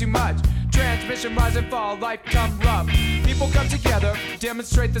ain't got too much. Transmission rise and fall, life come rough. People come together,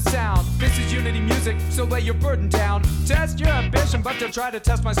 demonstrate the sound. This is unity music, so lay your burden down. Test your ambition, but don't try to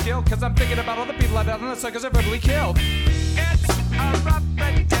test my skill, cause I'm thinking about all the people I've had on the suckers I've verbally killed. It's a rough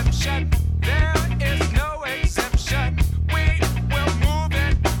redemption.